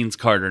 that Right. means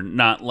Carter,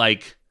 not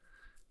like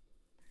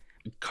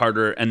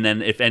Carter, and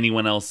then if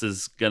anyone else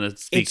is gonna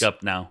speak It's-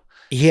 up now.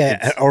 Yeah,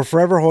 It's- or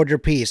forever hold your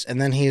peace.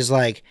 And then he's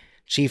like,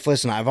 Chief,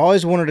 listen, I've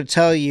always wanted to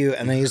tell you.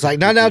 And then he's like,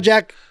 no,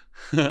 Jack.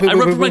 I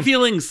run for my boom.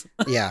 feelings.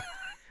 Yeah.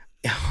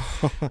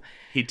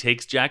 He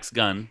takes Jack's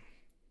gun.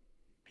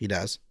 He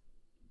does.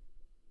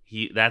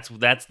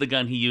 That's the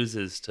gun he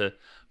uses to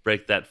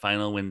break that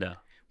final window.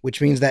 Which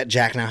means that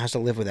Jack now has to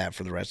live with that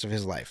for the rest of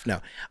his life.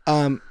 No,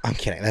 I'm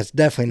kidding. That's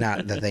definitely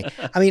not the thing.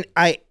 I mean,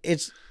 I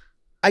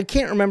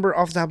can't remember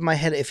off the top of my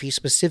head if he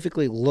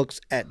specifically looks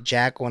at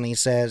Jack when he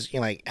says, you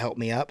know, like, help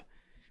me up.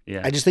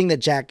 Yeah, I just think that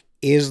Jack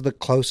is the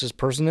closest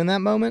person in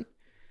that moment.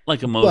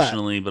 like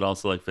emotionally, but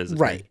also like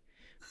physically. Right.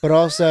 But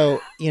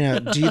also, you know,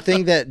 do you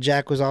think that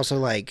Jack was also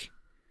like,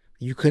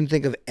 you couldn't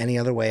think of any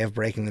other way of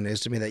breaking the news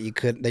to me that you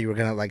were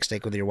going to like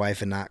stick with your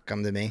wife and not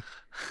come to me?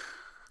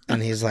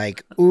 And he's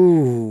like,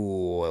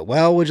 ooh,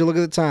 well, would you look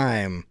at the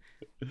time?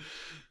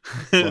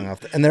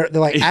 And they're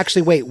like,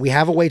 actually, wait, we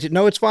have a way to,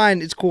 no, it's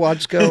fine. It's cool. I'll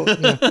just go. You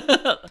know.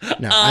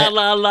 No,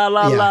 la la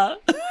la yeah. la.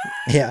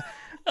 Yeah.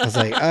 I was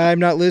like, I'm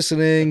not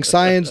listening.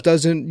 Science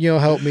doesn't, you know,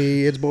 help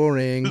me. It's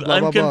boring. Blah,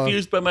 I'm blah, blah.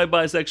 confused by my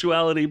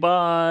bisexuality.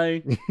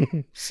 Bye.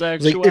 It's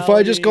Sexuality. like, if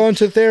I just gone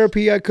to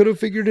therapy, I could have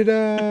figured it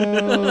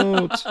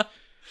out.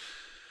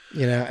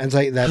 You know, and it's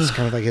like that's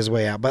kind of like his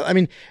way out. But I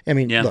mean,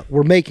 Yeah. look,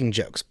 we're making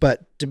jokes,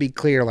 but to be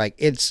clear, like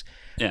it's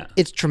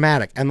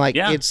traumatic, and like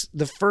it's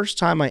the first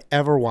time I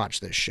ever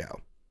watched this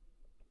show.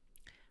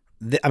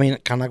 I mean,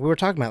 kind of like we were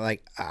talking about,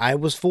 like I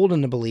was fooled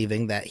into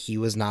believing that he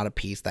was not a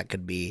piece that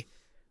could be,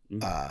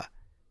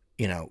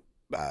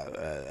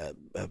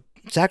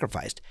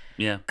 sacrificed.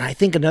 Yeah. And I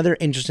think another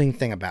interesting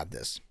thing about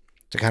this,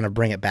 to kind of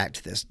bring it back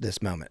to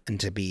this moment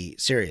and to be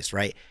serious,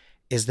 right,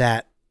 is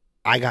that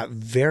I got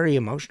very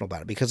emotional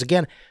about it because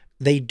again,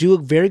 they do a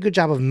very good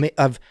job of.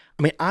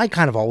 I mean, I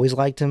kind of always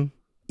liked him,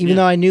 even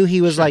though I knew he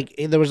was like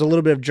there was a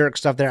little bit of jerk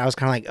stuff there. I was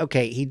kind of like,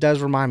 okay, he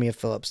does remind me of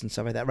Phillips and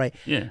stuff like that, right?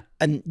 Yeah.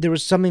 And there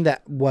was something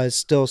that was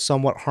still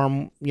somewhat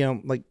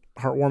like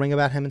heartwarming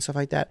about him and stuff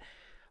like that.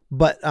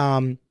 But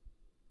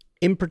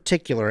in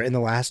particular, in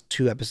the last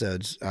 2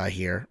 episodes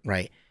here,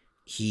 right,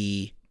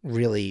 he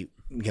really,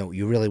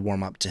 you really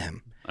warm up to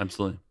him.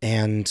 Absolutely.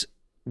 And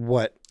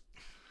what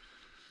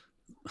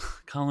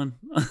Colin.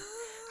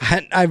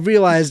 I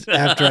realized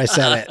after I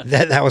said it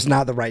that was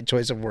not the right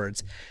choice of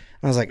words.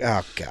 I was like,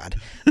 oh God.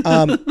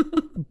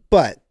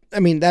 But I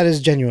mean, that is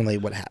genuinely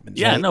what happens.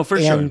 Yeah, right? no, for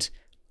sure. And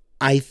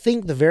I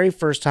think the very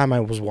first time I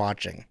was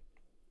watching,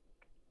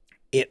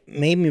 it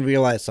made me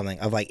realize something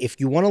of like, if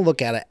you want to look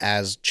at it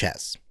as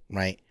chess,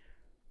 right?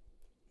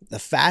 The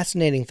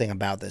fascinating thing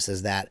about this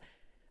is that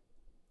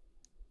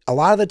a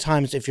lot of the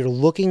times, if you're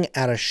looking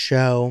at a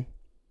show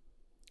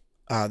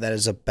that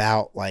is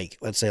about, like,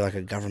 let's say, like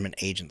a government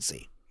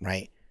agency,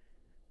 right?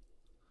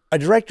 A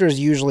director is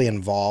usually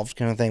involved,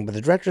 kind of thing, but the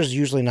director is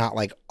usually not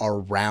like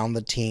around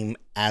the team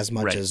as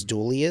much as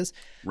Dooley is.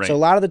 Right. So a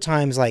lot of the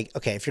times, like,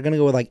 okay, if you're going to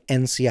go with like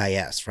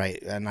NCIS,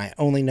 right? And I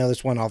only know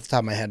this one off the top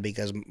of my head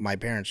because my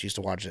parents used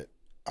to watch it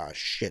a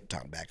shit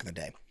ton back in the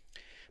day.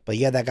 But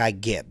you had that guy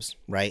Gibbs,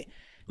 right?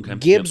 Okay.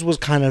 Gibbs was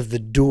kind of the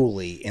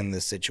Dooley in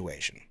this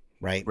situation,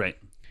 right? Right.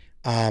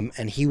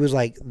 And he was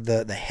like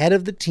the head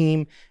of the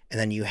team, and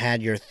then you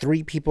had your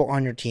 3 people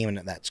on your team, and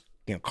that's,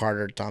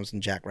 Carter, Thompson,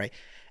 Jack, right?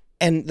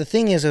 And the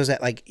thing is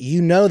that, like,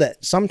 that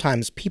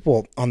sometimes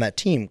people on that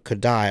team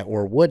could die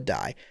or would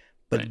die,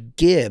 but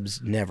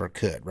Gibbs never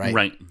could, right?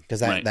 Right.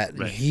 Because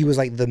he was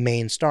like the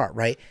main star,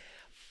 right?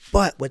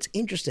 But what's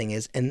interesting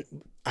is, and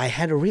I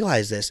had to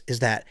realize this, is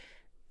that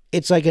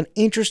it's like an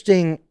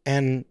interesting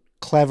and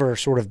clever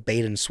sort of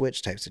bait and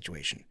switch type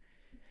situation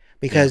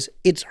because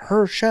it's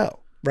her show,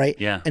 right?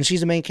 Yeah. And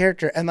she's the main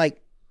character, and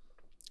like,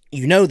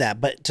 that,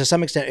 but to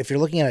some extent, if you're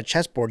looking at a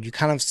chessboard, you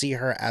kind of see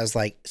her as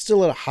like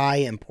still a high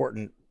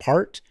important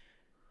part.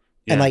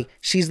 Yeah. And like,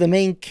 she's the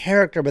main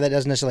character, but that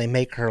doesn't necessarily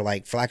make her,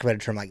 like, for lack of a better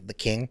term, like the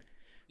king,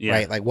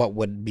 right? Like what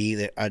would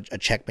be a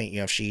checkmate,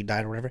 if she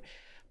died or whatever.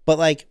 But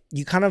like,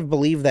 you kind of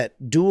believe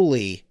that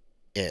Dooley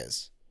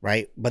is,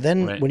 right? But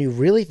then when you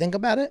really think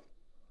about it,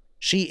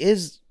 she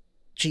is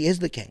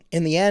the king.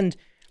 In the end,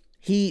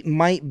 he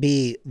might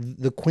be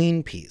the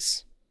queen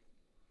piece,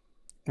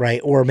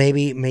 right? Or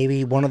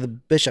maybe one of the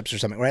bishops or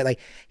something, right? Like,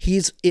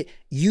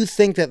 you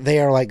think that they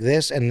are like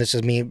this, and this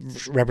is me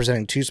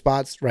representing 2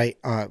 spots, right?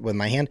 With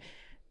my hand,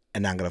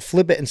 and I'm going to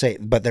flip it and say,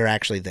 but they're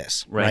actually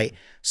this, right?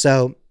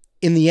 So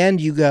in the end,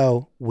 you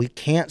go, we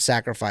can't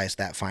sacrifice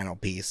that final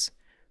piece,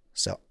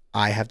 so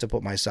I have to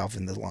put myself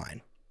in the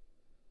line.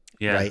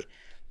 Yeah. right?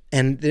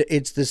 And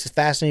it's this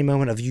fascinating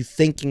moment of you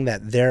thinking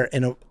that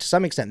to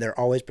some extent, they're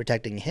always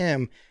protecting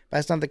him, but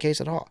that's not the case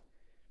at all.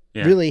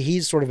 Yeah. Really,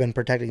 he's sort of been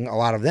protecting a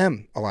lot of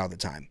them a lot of the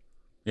time.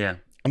 Yeah.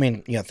 I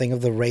mean, think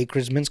of the Ray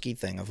Krasminski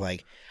thing of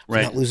like, I'm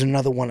Right. not losing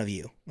another one of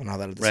you and all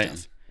that other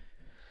stuff.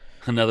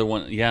 Another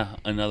one. Yeah.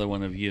 Another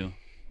one of you.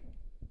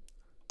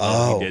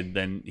 Oh.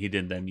 He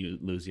did then you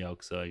lose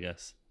Yauk, so I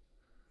guess.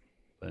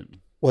 But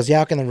Was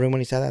Yauk in the room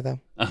when he said that, though?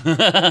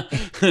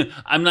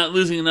 I'm not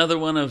losing another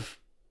one of...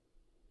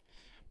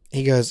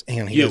 He goes,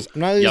 I'm not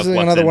Yauk losing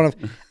walks another in. one of...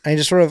 And he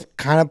just sort of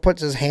kind of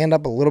puts his hand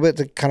up a little bit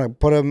to kind of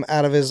put him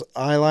out of his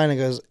eye line and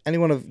goes, any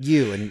one of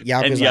you. And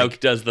Yauk is Yauk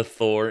like... does the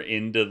Thor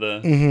into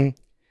the... Mm-hmm.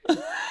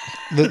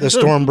 the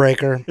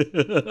Stormbreaker.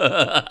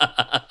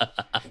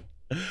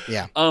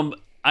 Yeah.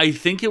 I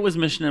think it was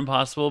Mission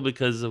Impossible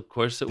because of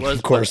course it was.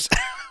 Of course.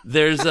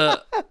 There's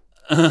a...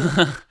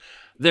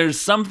 there's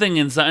something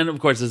inside, and of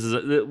course this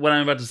is what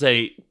I'm about to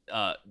say.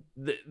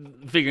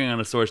 Figuring out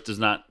a source does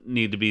not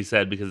need to be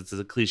said because it's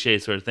a cliche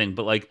sort of thing.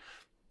 But like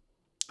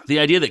the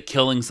idea that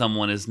killing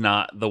someone is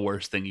not the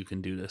worst thing you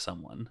can do to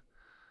someone,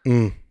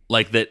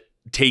 like that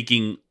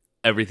taking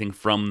everything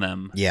from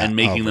them and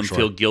making them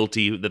feel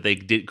guilty that they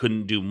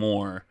couldn't do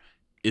more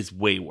is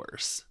way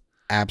worse.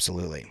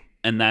 Absolutely.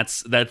 And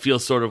that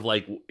feels sort of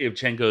like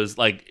Ivchenko's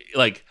like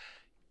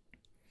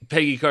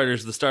Peggy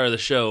Carter's the star of the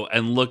show,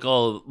 and look at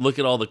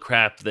all the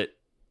crap that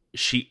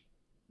she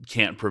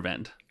can't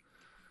prevent.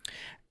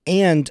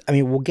 And I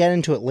mean, we'll get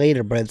into it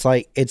later, but it's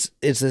like it's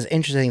this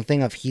interesting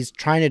thing of he's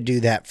trying to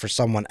do that for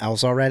someone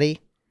else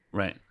already,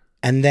 right?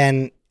 And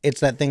then it's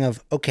that thing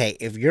of, okay,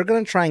 if you're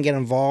going to try and get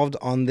involved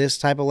on this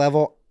type of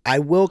level, I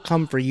will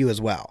come for you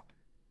as well.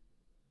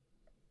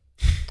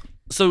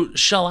 So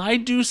shall I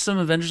do some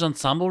Avengers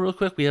Ensemble real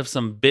quick? We have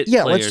some bit.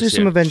 Yeah, let's do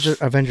some here.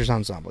 Avengers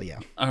Ensemble. Yeah.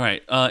 All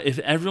right. If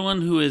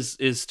everyone who is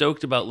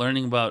stoked about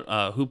learning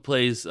about who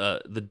plays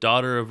the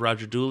daughter of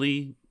Roger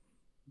Dooley,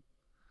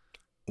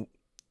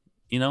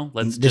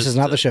 let's. This is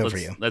not the show for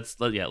you. Let's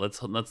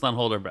not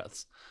hold our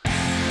breaths.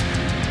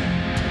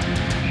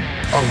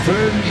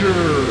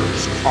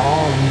 Avengers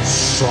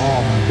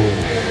Ensemble.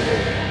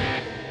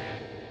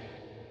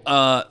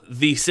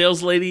 The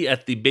sales lady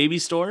at the baby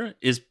store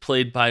is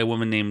played by a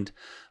woman named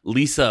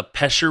Lisa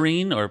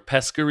Pescarine.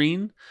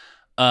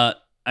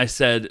 I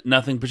said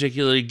nothing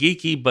particularly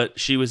geeky, but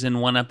she was in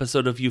one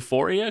episode of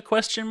Euphoria? I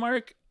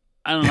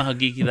don't know how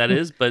geeky that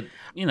is, but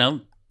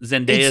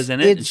Zendaya's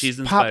in it, and she's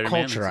in pop Spider-Man.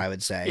 culture, I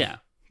would say.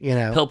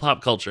 Yeah, pill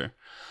pop culture.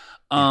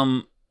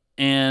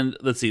 And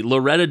let's see,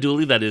 Loretta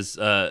Dooley, that is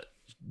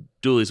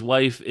Dooley's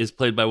wife, is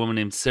played by a woman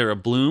named Sarah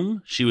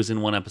Bloom. She was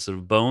in one episode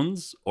of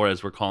Bones, or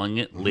as we're calling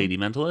it, Lady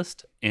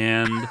Mentalist.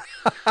 And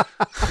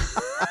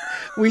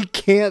we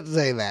can't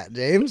say that,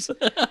 James.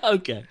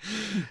 Okay,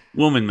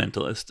 Woman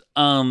Mentalist.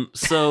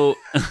 So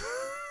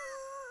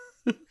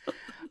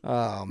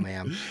oh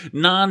man,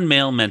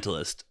 non-male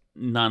mentalist.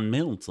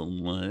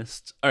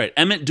 All right,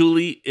 Emmett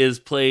Dooley is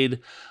played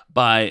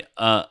by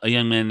a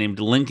young man named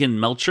Lincoln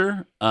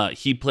Melcher.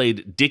 He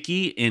played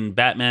Dickie in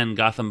Batman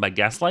Gotham by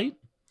Gaslight.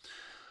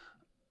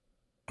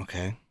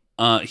 Okay.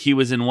 He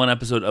was in one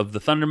episode of The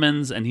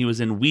Thundermans, and he was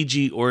in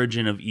Ouija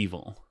Origin of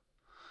Evil.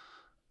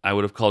 I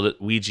would have called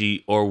it Ouija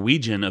or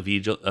Ouijan of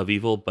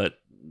Evil, but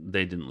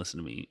they didn't listen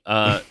to me.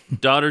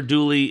 Daughter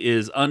Dooley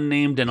is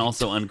unnamed and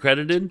also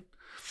uncredited.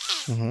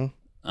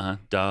 Mm-hmm.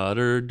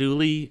 Daughter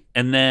Dooley.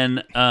 And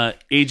then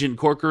Agent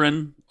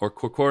Corcoran,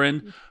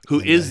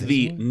 who is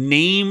the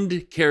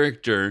named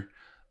character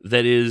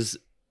that is...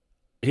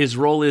 His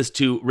role is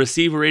to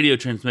receive a radio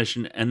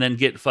transmission and then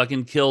get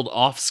fucking killed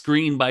off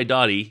screen by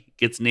Dottie.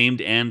 Gets named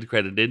and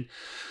credited.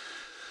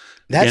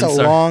 That's a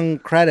long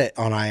credit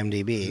on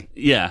IMDb.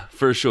 Yeah,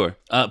 for sure.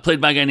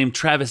 Played by a guy named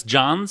Travis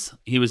Johns.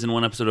 He was in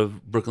one episode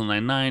of Brooklyn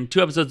Nine-Nine,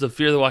 2 episodes of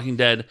Fear the Walking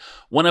Dead,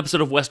 1 episode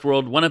of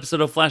Westworld, 1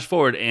 episode of Flash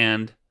Forward,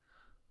 and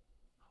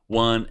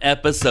 1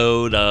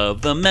 episode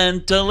of The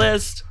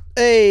Mentalist.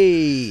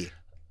 Hey.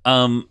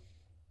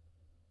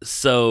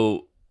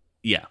 So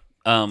yeah.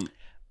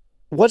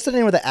 What's the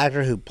name of the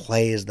actor who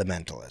plays the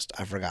Mentalist?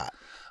 I forgot.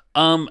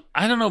 I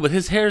don't know, but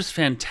his hair is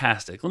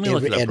fantastic. Let me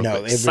look it up real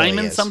quick. Simon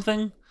really is.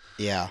 Something?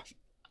 Yeah.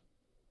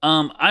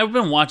 I've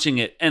been watching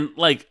it, and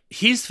like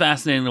he's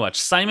fascinating to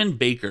watch. Simon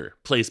Baker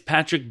plays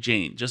Patrick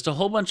Jane. Just a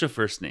whole bunch of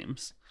first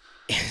names.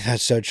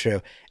 That's so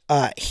true.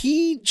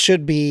 He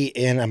should be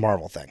in a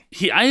Marvel thing.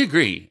 I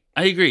agree.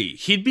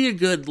 He'd be a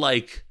good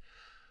like.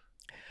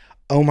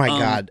 Oh my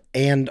god!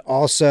 And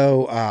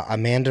also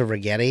Amanda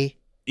Rigetti.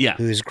 Yeah,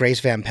 who's Grace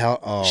Van Pelt?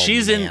 Oh,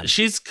 she's man.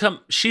 She's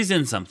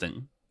in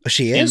something.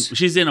 She is.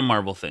 She's in a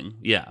Marvel thing.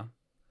 Yeah.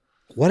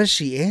 What is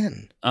she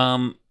in?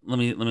 Let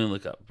me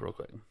look up real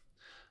quick.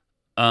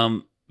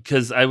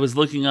 Because I was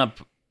looking up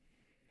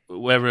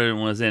what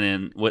everyone was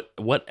in, what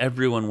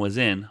everyone was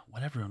in.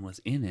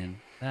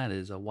 That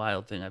is a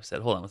wild thing I've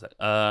said. Hold on one sec.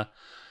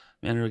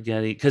 Amanda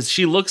Rigetti, because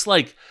she looks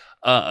like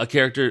a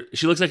character.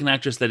 She looks like an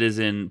actress that is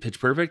in Pitch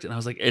Perfect, and I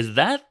was like, is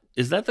that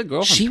the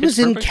girl? From She Pitch was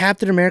Perfect? in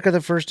Captain America: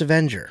 The First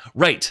Avenger.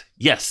 Right.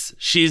 Yes,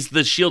 she's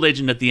the Shield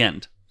agent at the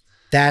end.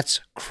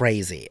 That's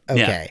crazy. Okay.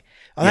 Yeah.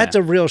 Oh, that's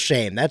a real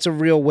shame. That's a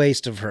real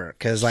waste of her.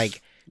 Because,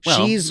 like,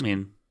 Well, she's... I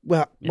mean,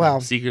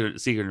 well,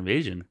 Secret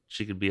Invasion.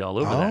 She could be all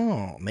over that.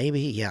 Oh, maybe,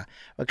 yeah.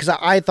 Because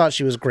I thought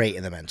she was great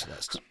in The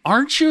Mentalist.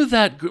 Aren't you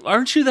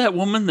that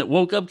woman that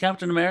woke up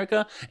Captain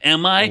America?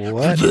 Am I?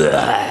 What?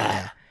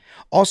 Yeah.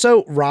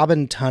 Also,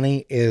 Robin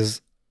Tunney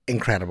is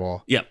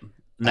incredible. Yep.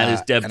 And that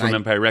is Deb and from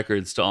Empire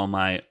Records to all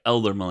my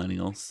elder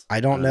millennials. I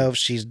don't know if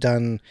she's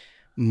done,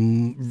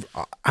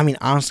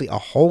 honestly, a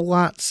whole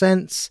lot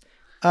since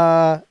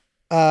the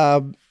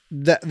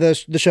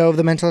show of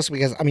The Mentalist.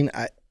 Because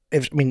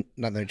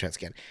not the chance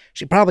again.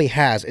 She probably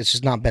has. It's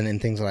just not been in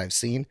things that I've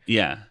seen.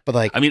 Yeah, but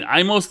like,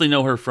 I mostly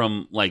know her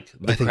from like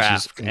The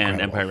Craft and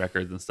incredible. Empire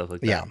Records and stuff like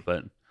that. Yeah,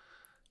 but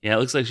yeah, it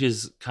looks like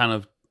she's kind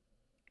of.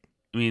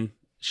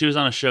 She was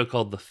on a show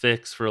called The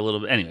Fix for a little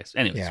bit. Anyways,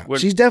 yeah,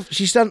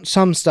 she's done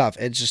some stuff.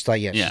 It's just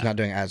like she's not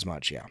doing as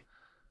much. Yeah,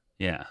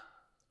 yeah.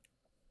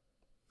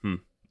 But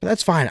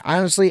that's fine.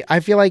 Honestly,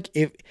 I feel like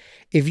if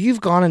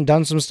you've gone and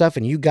done some stuff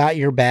and you got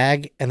your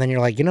bag, and then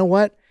you're like, you know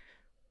what?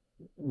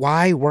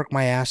 Why work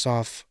my ass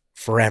off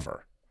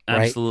forever?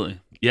 Right? Absolutely.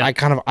 Yeah.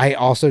 I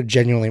also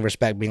genuinely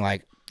respect being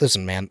like,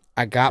 listen, man,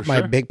 I got my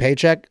big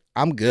paycheck.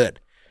 I'm good.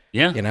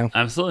 Yeah. You know?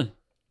 Absolutely.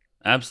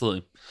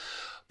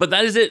 But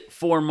that is it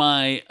for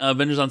my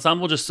Avengers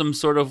Ensemble. Just some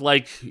sort of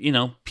like,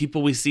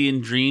 people we see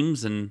in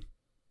dreams and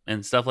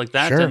stuff like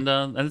that. Sure.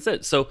 And that's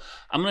it. So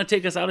I'm going to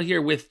take us out of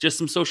here with just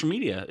some social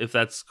media, if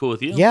that's cool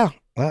with you. Yeah.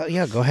 Well,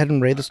 yeah. Go ahead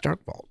and raid the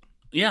Stark Vault.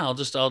 Yeah, I'm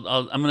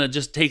gonna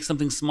just take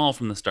something small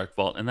from the Stark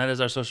Vault, and that is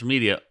our social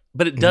media.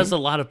 But it does a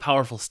lot of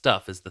powerful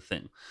stuff, is the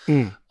thing.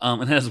 It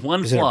has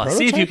one flaw.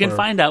 See if you can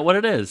find out what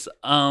it is.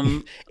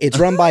 It's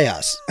run by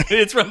us.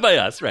 It's run by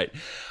us, right?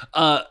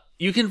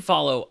 You can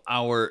follow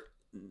our.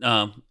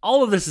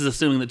 All of this is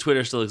assuming that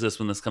Twitter still exists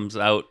when this comes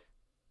out.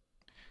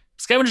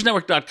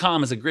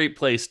 ScavengersNetwork.com is a great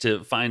place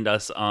to find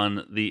us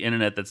on the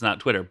internet that's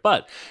not Twitter.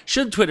 But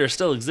should Twitter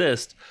still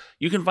exist,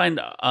 you can find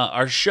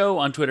our show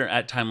on Twitter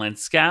at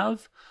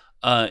TimelineScav.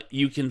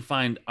 You can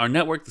find our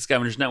network, the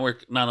Scavengers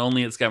Network, not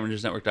only at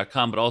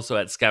scavengersnetwork.com, but also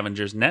at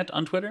scavengersnet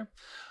on Twitter.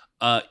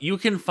 You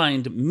can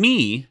find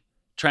me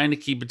trying to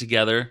keep it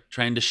together,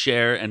 trying to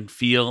share and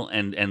feel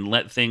and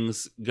let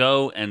things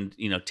go and,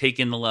 take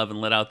in the love and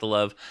let out the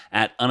love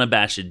at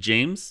Unabashed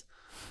James.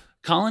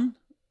 Colin,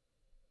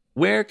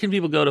 where can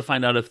people go to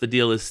find out if the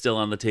deal is still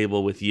on the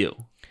table with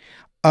you?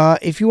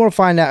 If you want to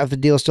find out if the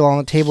deal is still on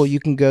the table, you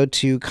can go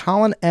to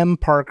Colin M.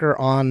 Parker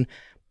on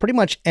pretty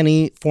much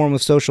any form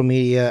of social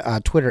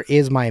media. Twitter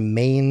is my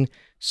main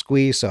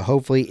squeeze, so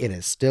hopefully it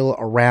is still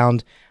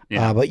around.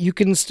 Yeah. But you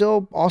can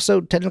still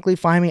also technically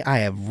find me. I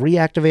have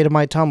reactivated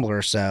my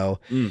Tumblr, so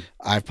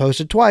I've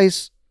posted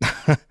twice.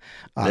 There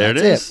it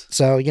is.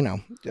 So,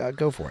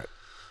 go for it.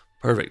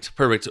 Perfect.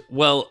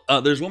 Well,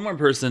 there's one more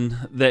person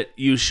that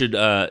you should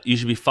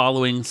be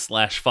following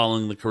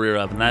the career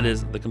of, and that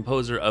is the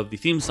composer of the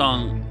theme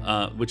song,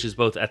 which is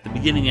both at the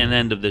beginning and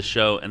end of this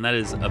show, and that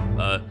is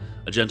a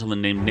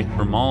gentleman named Nick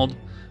Bermald.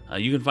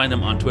 You can find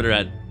him on Twitter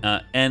at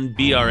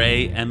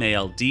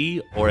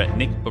NBRAMALD or at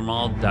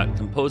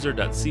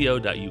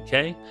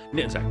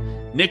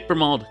nickbermald.composer.co.uk.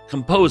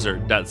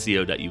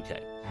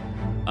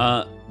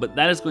 nickbermaldcomposer.co.uk. But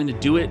that is going to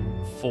do it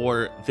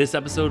for this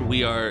episode.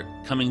 We are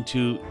coming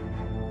to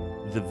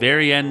the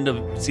very end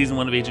of season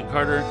 1 of Agent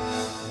Carter.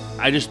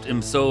 I just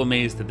am so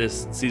amazed that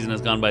this season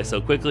has gone by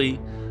so quickly.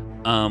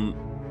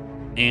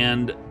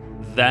 And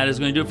that is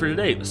going to do it for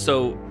today.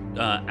 So,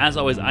 as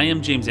always, I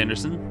am James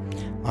Anderson.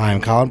 I'm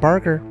Colin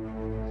Parker.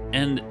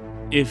 And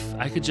if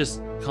I could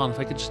just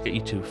get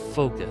you to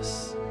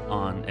focus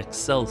on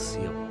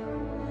Excelsior.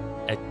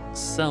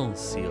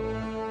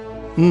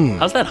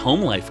 How's that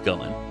home life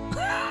going?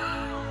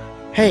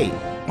 Hey,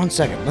 1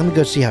 second. Let me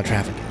go see how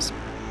traffic is.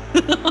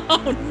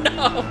 Oh,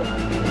 no.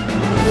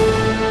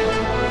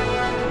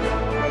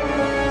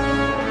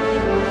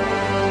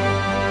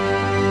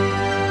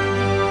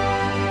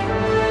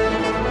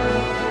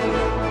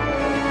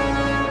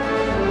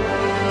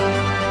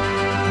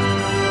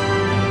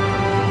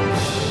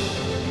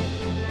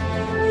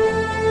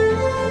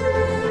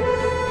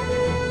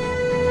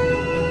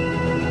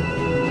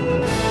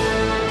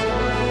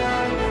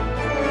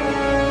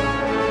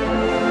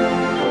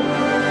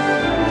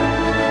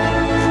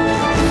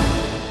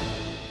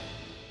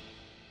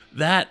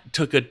 That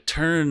took a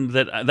turn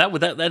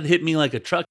that hit me like a truck.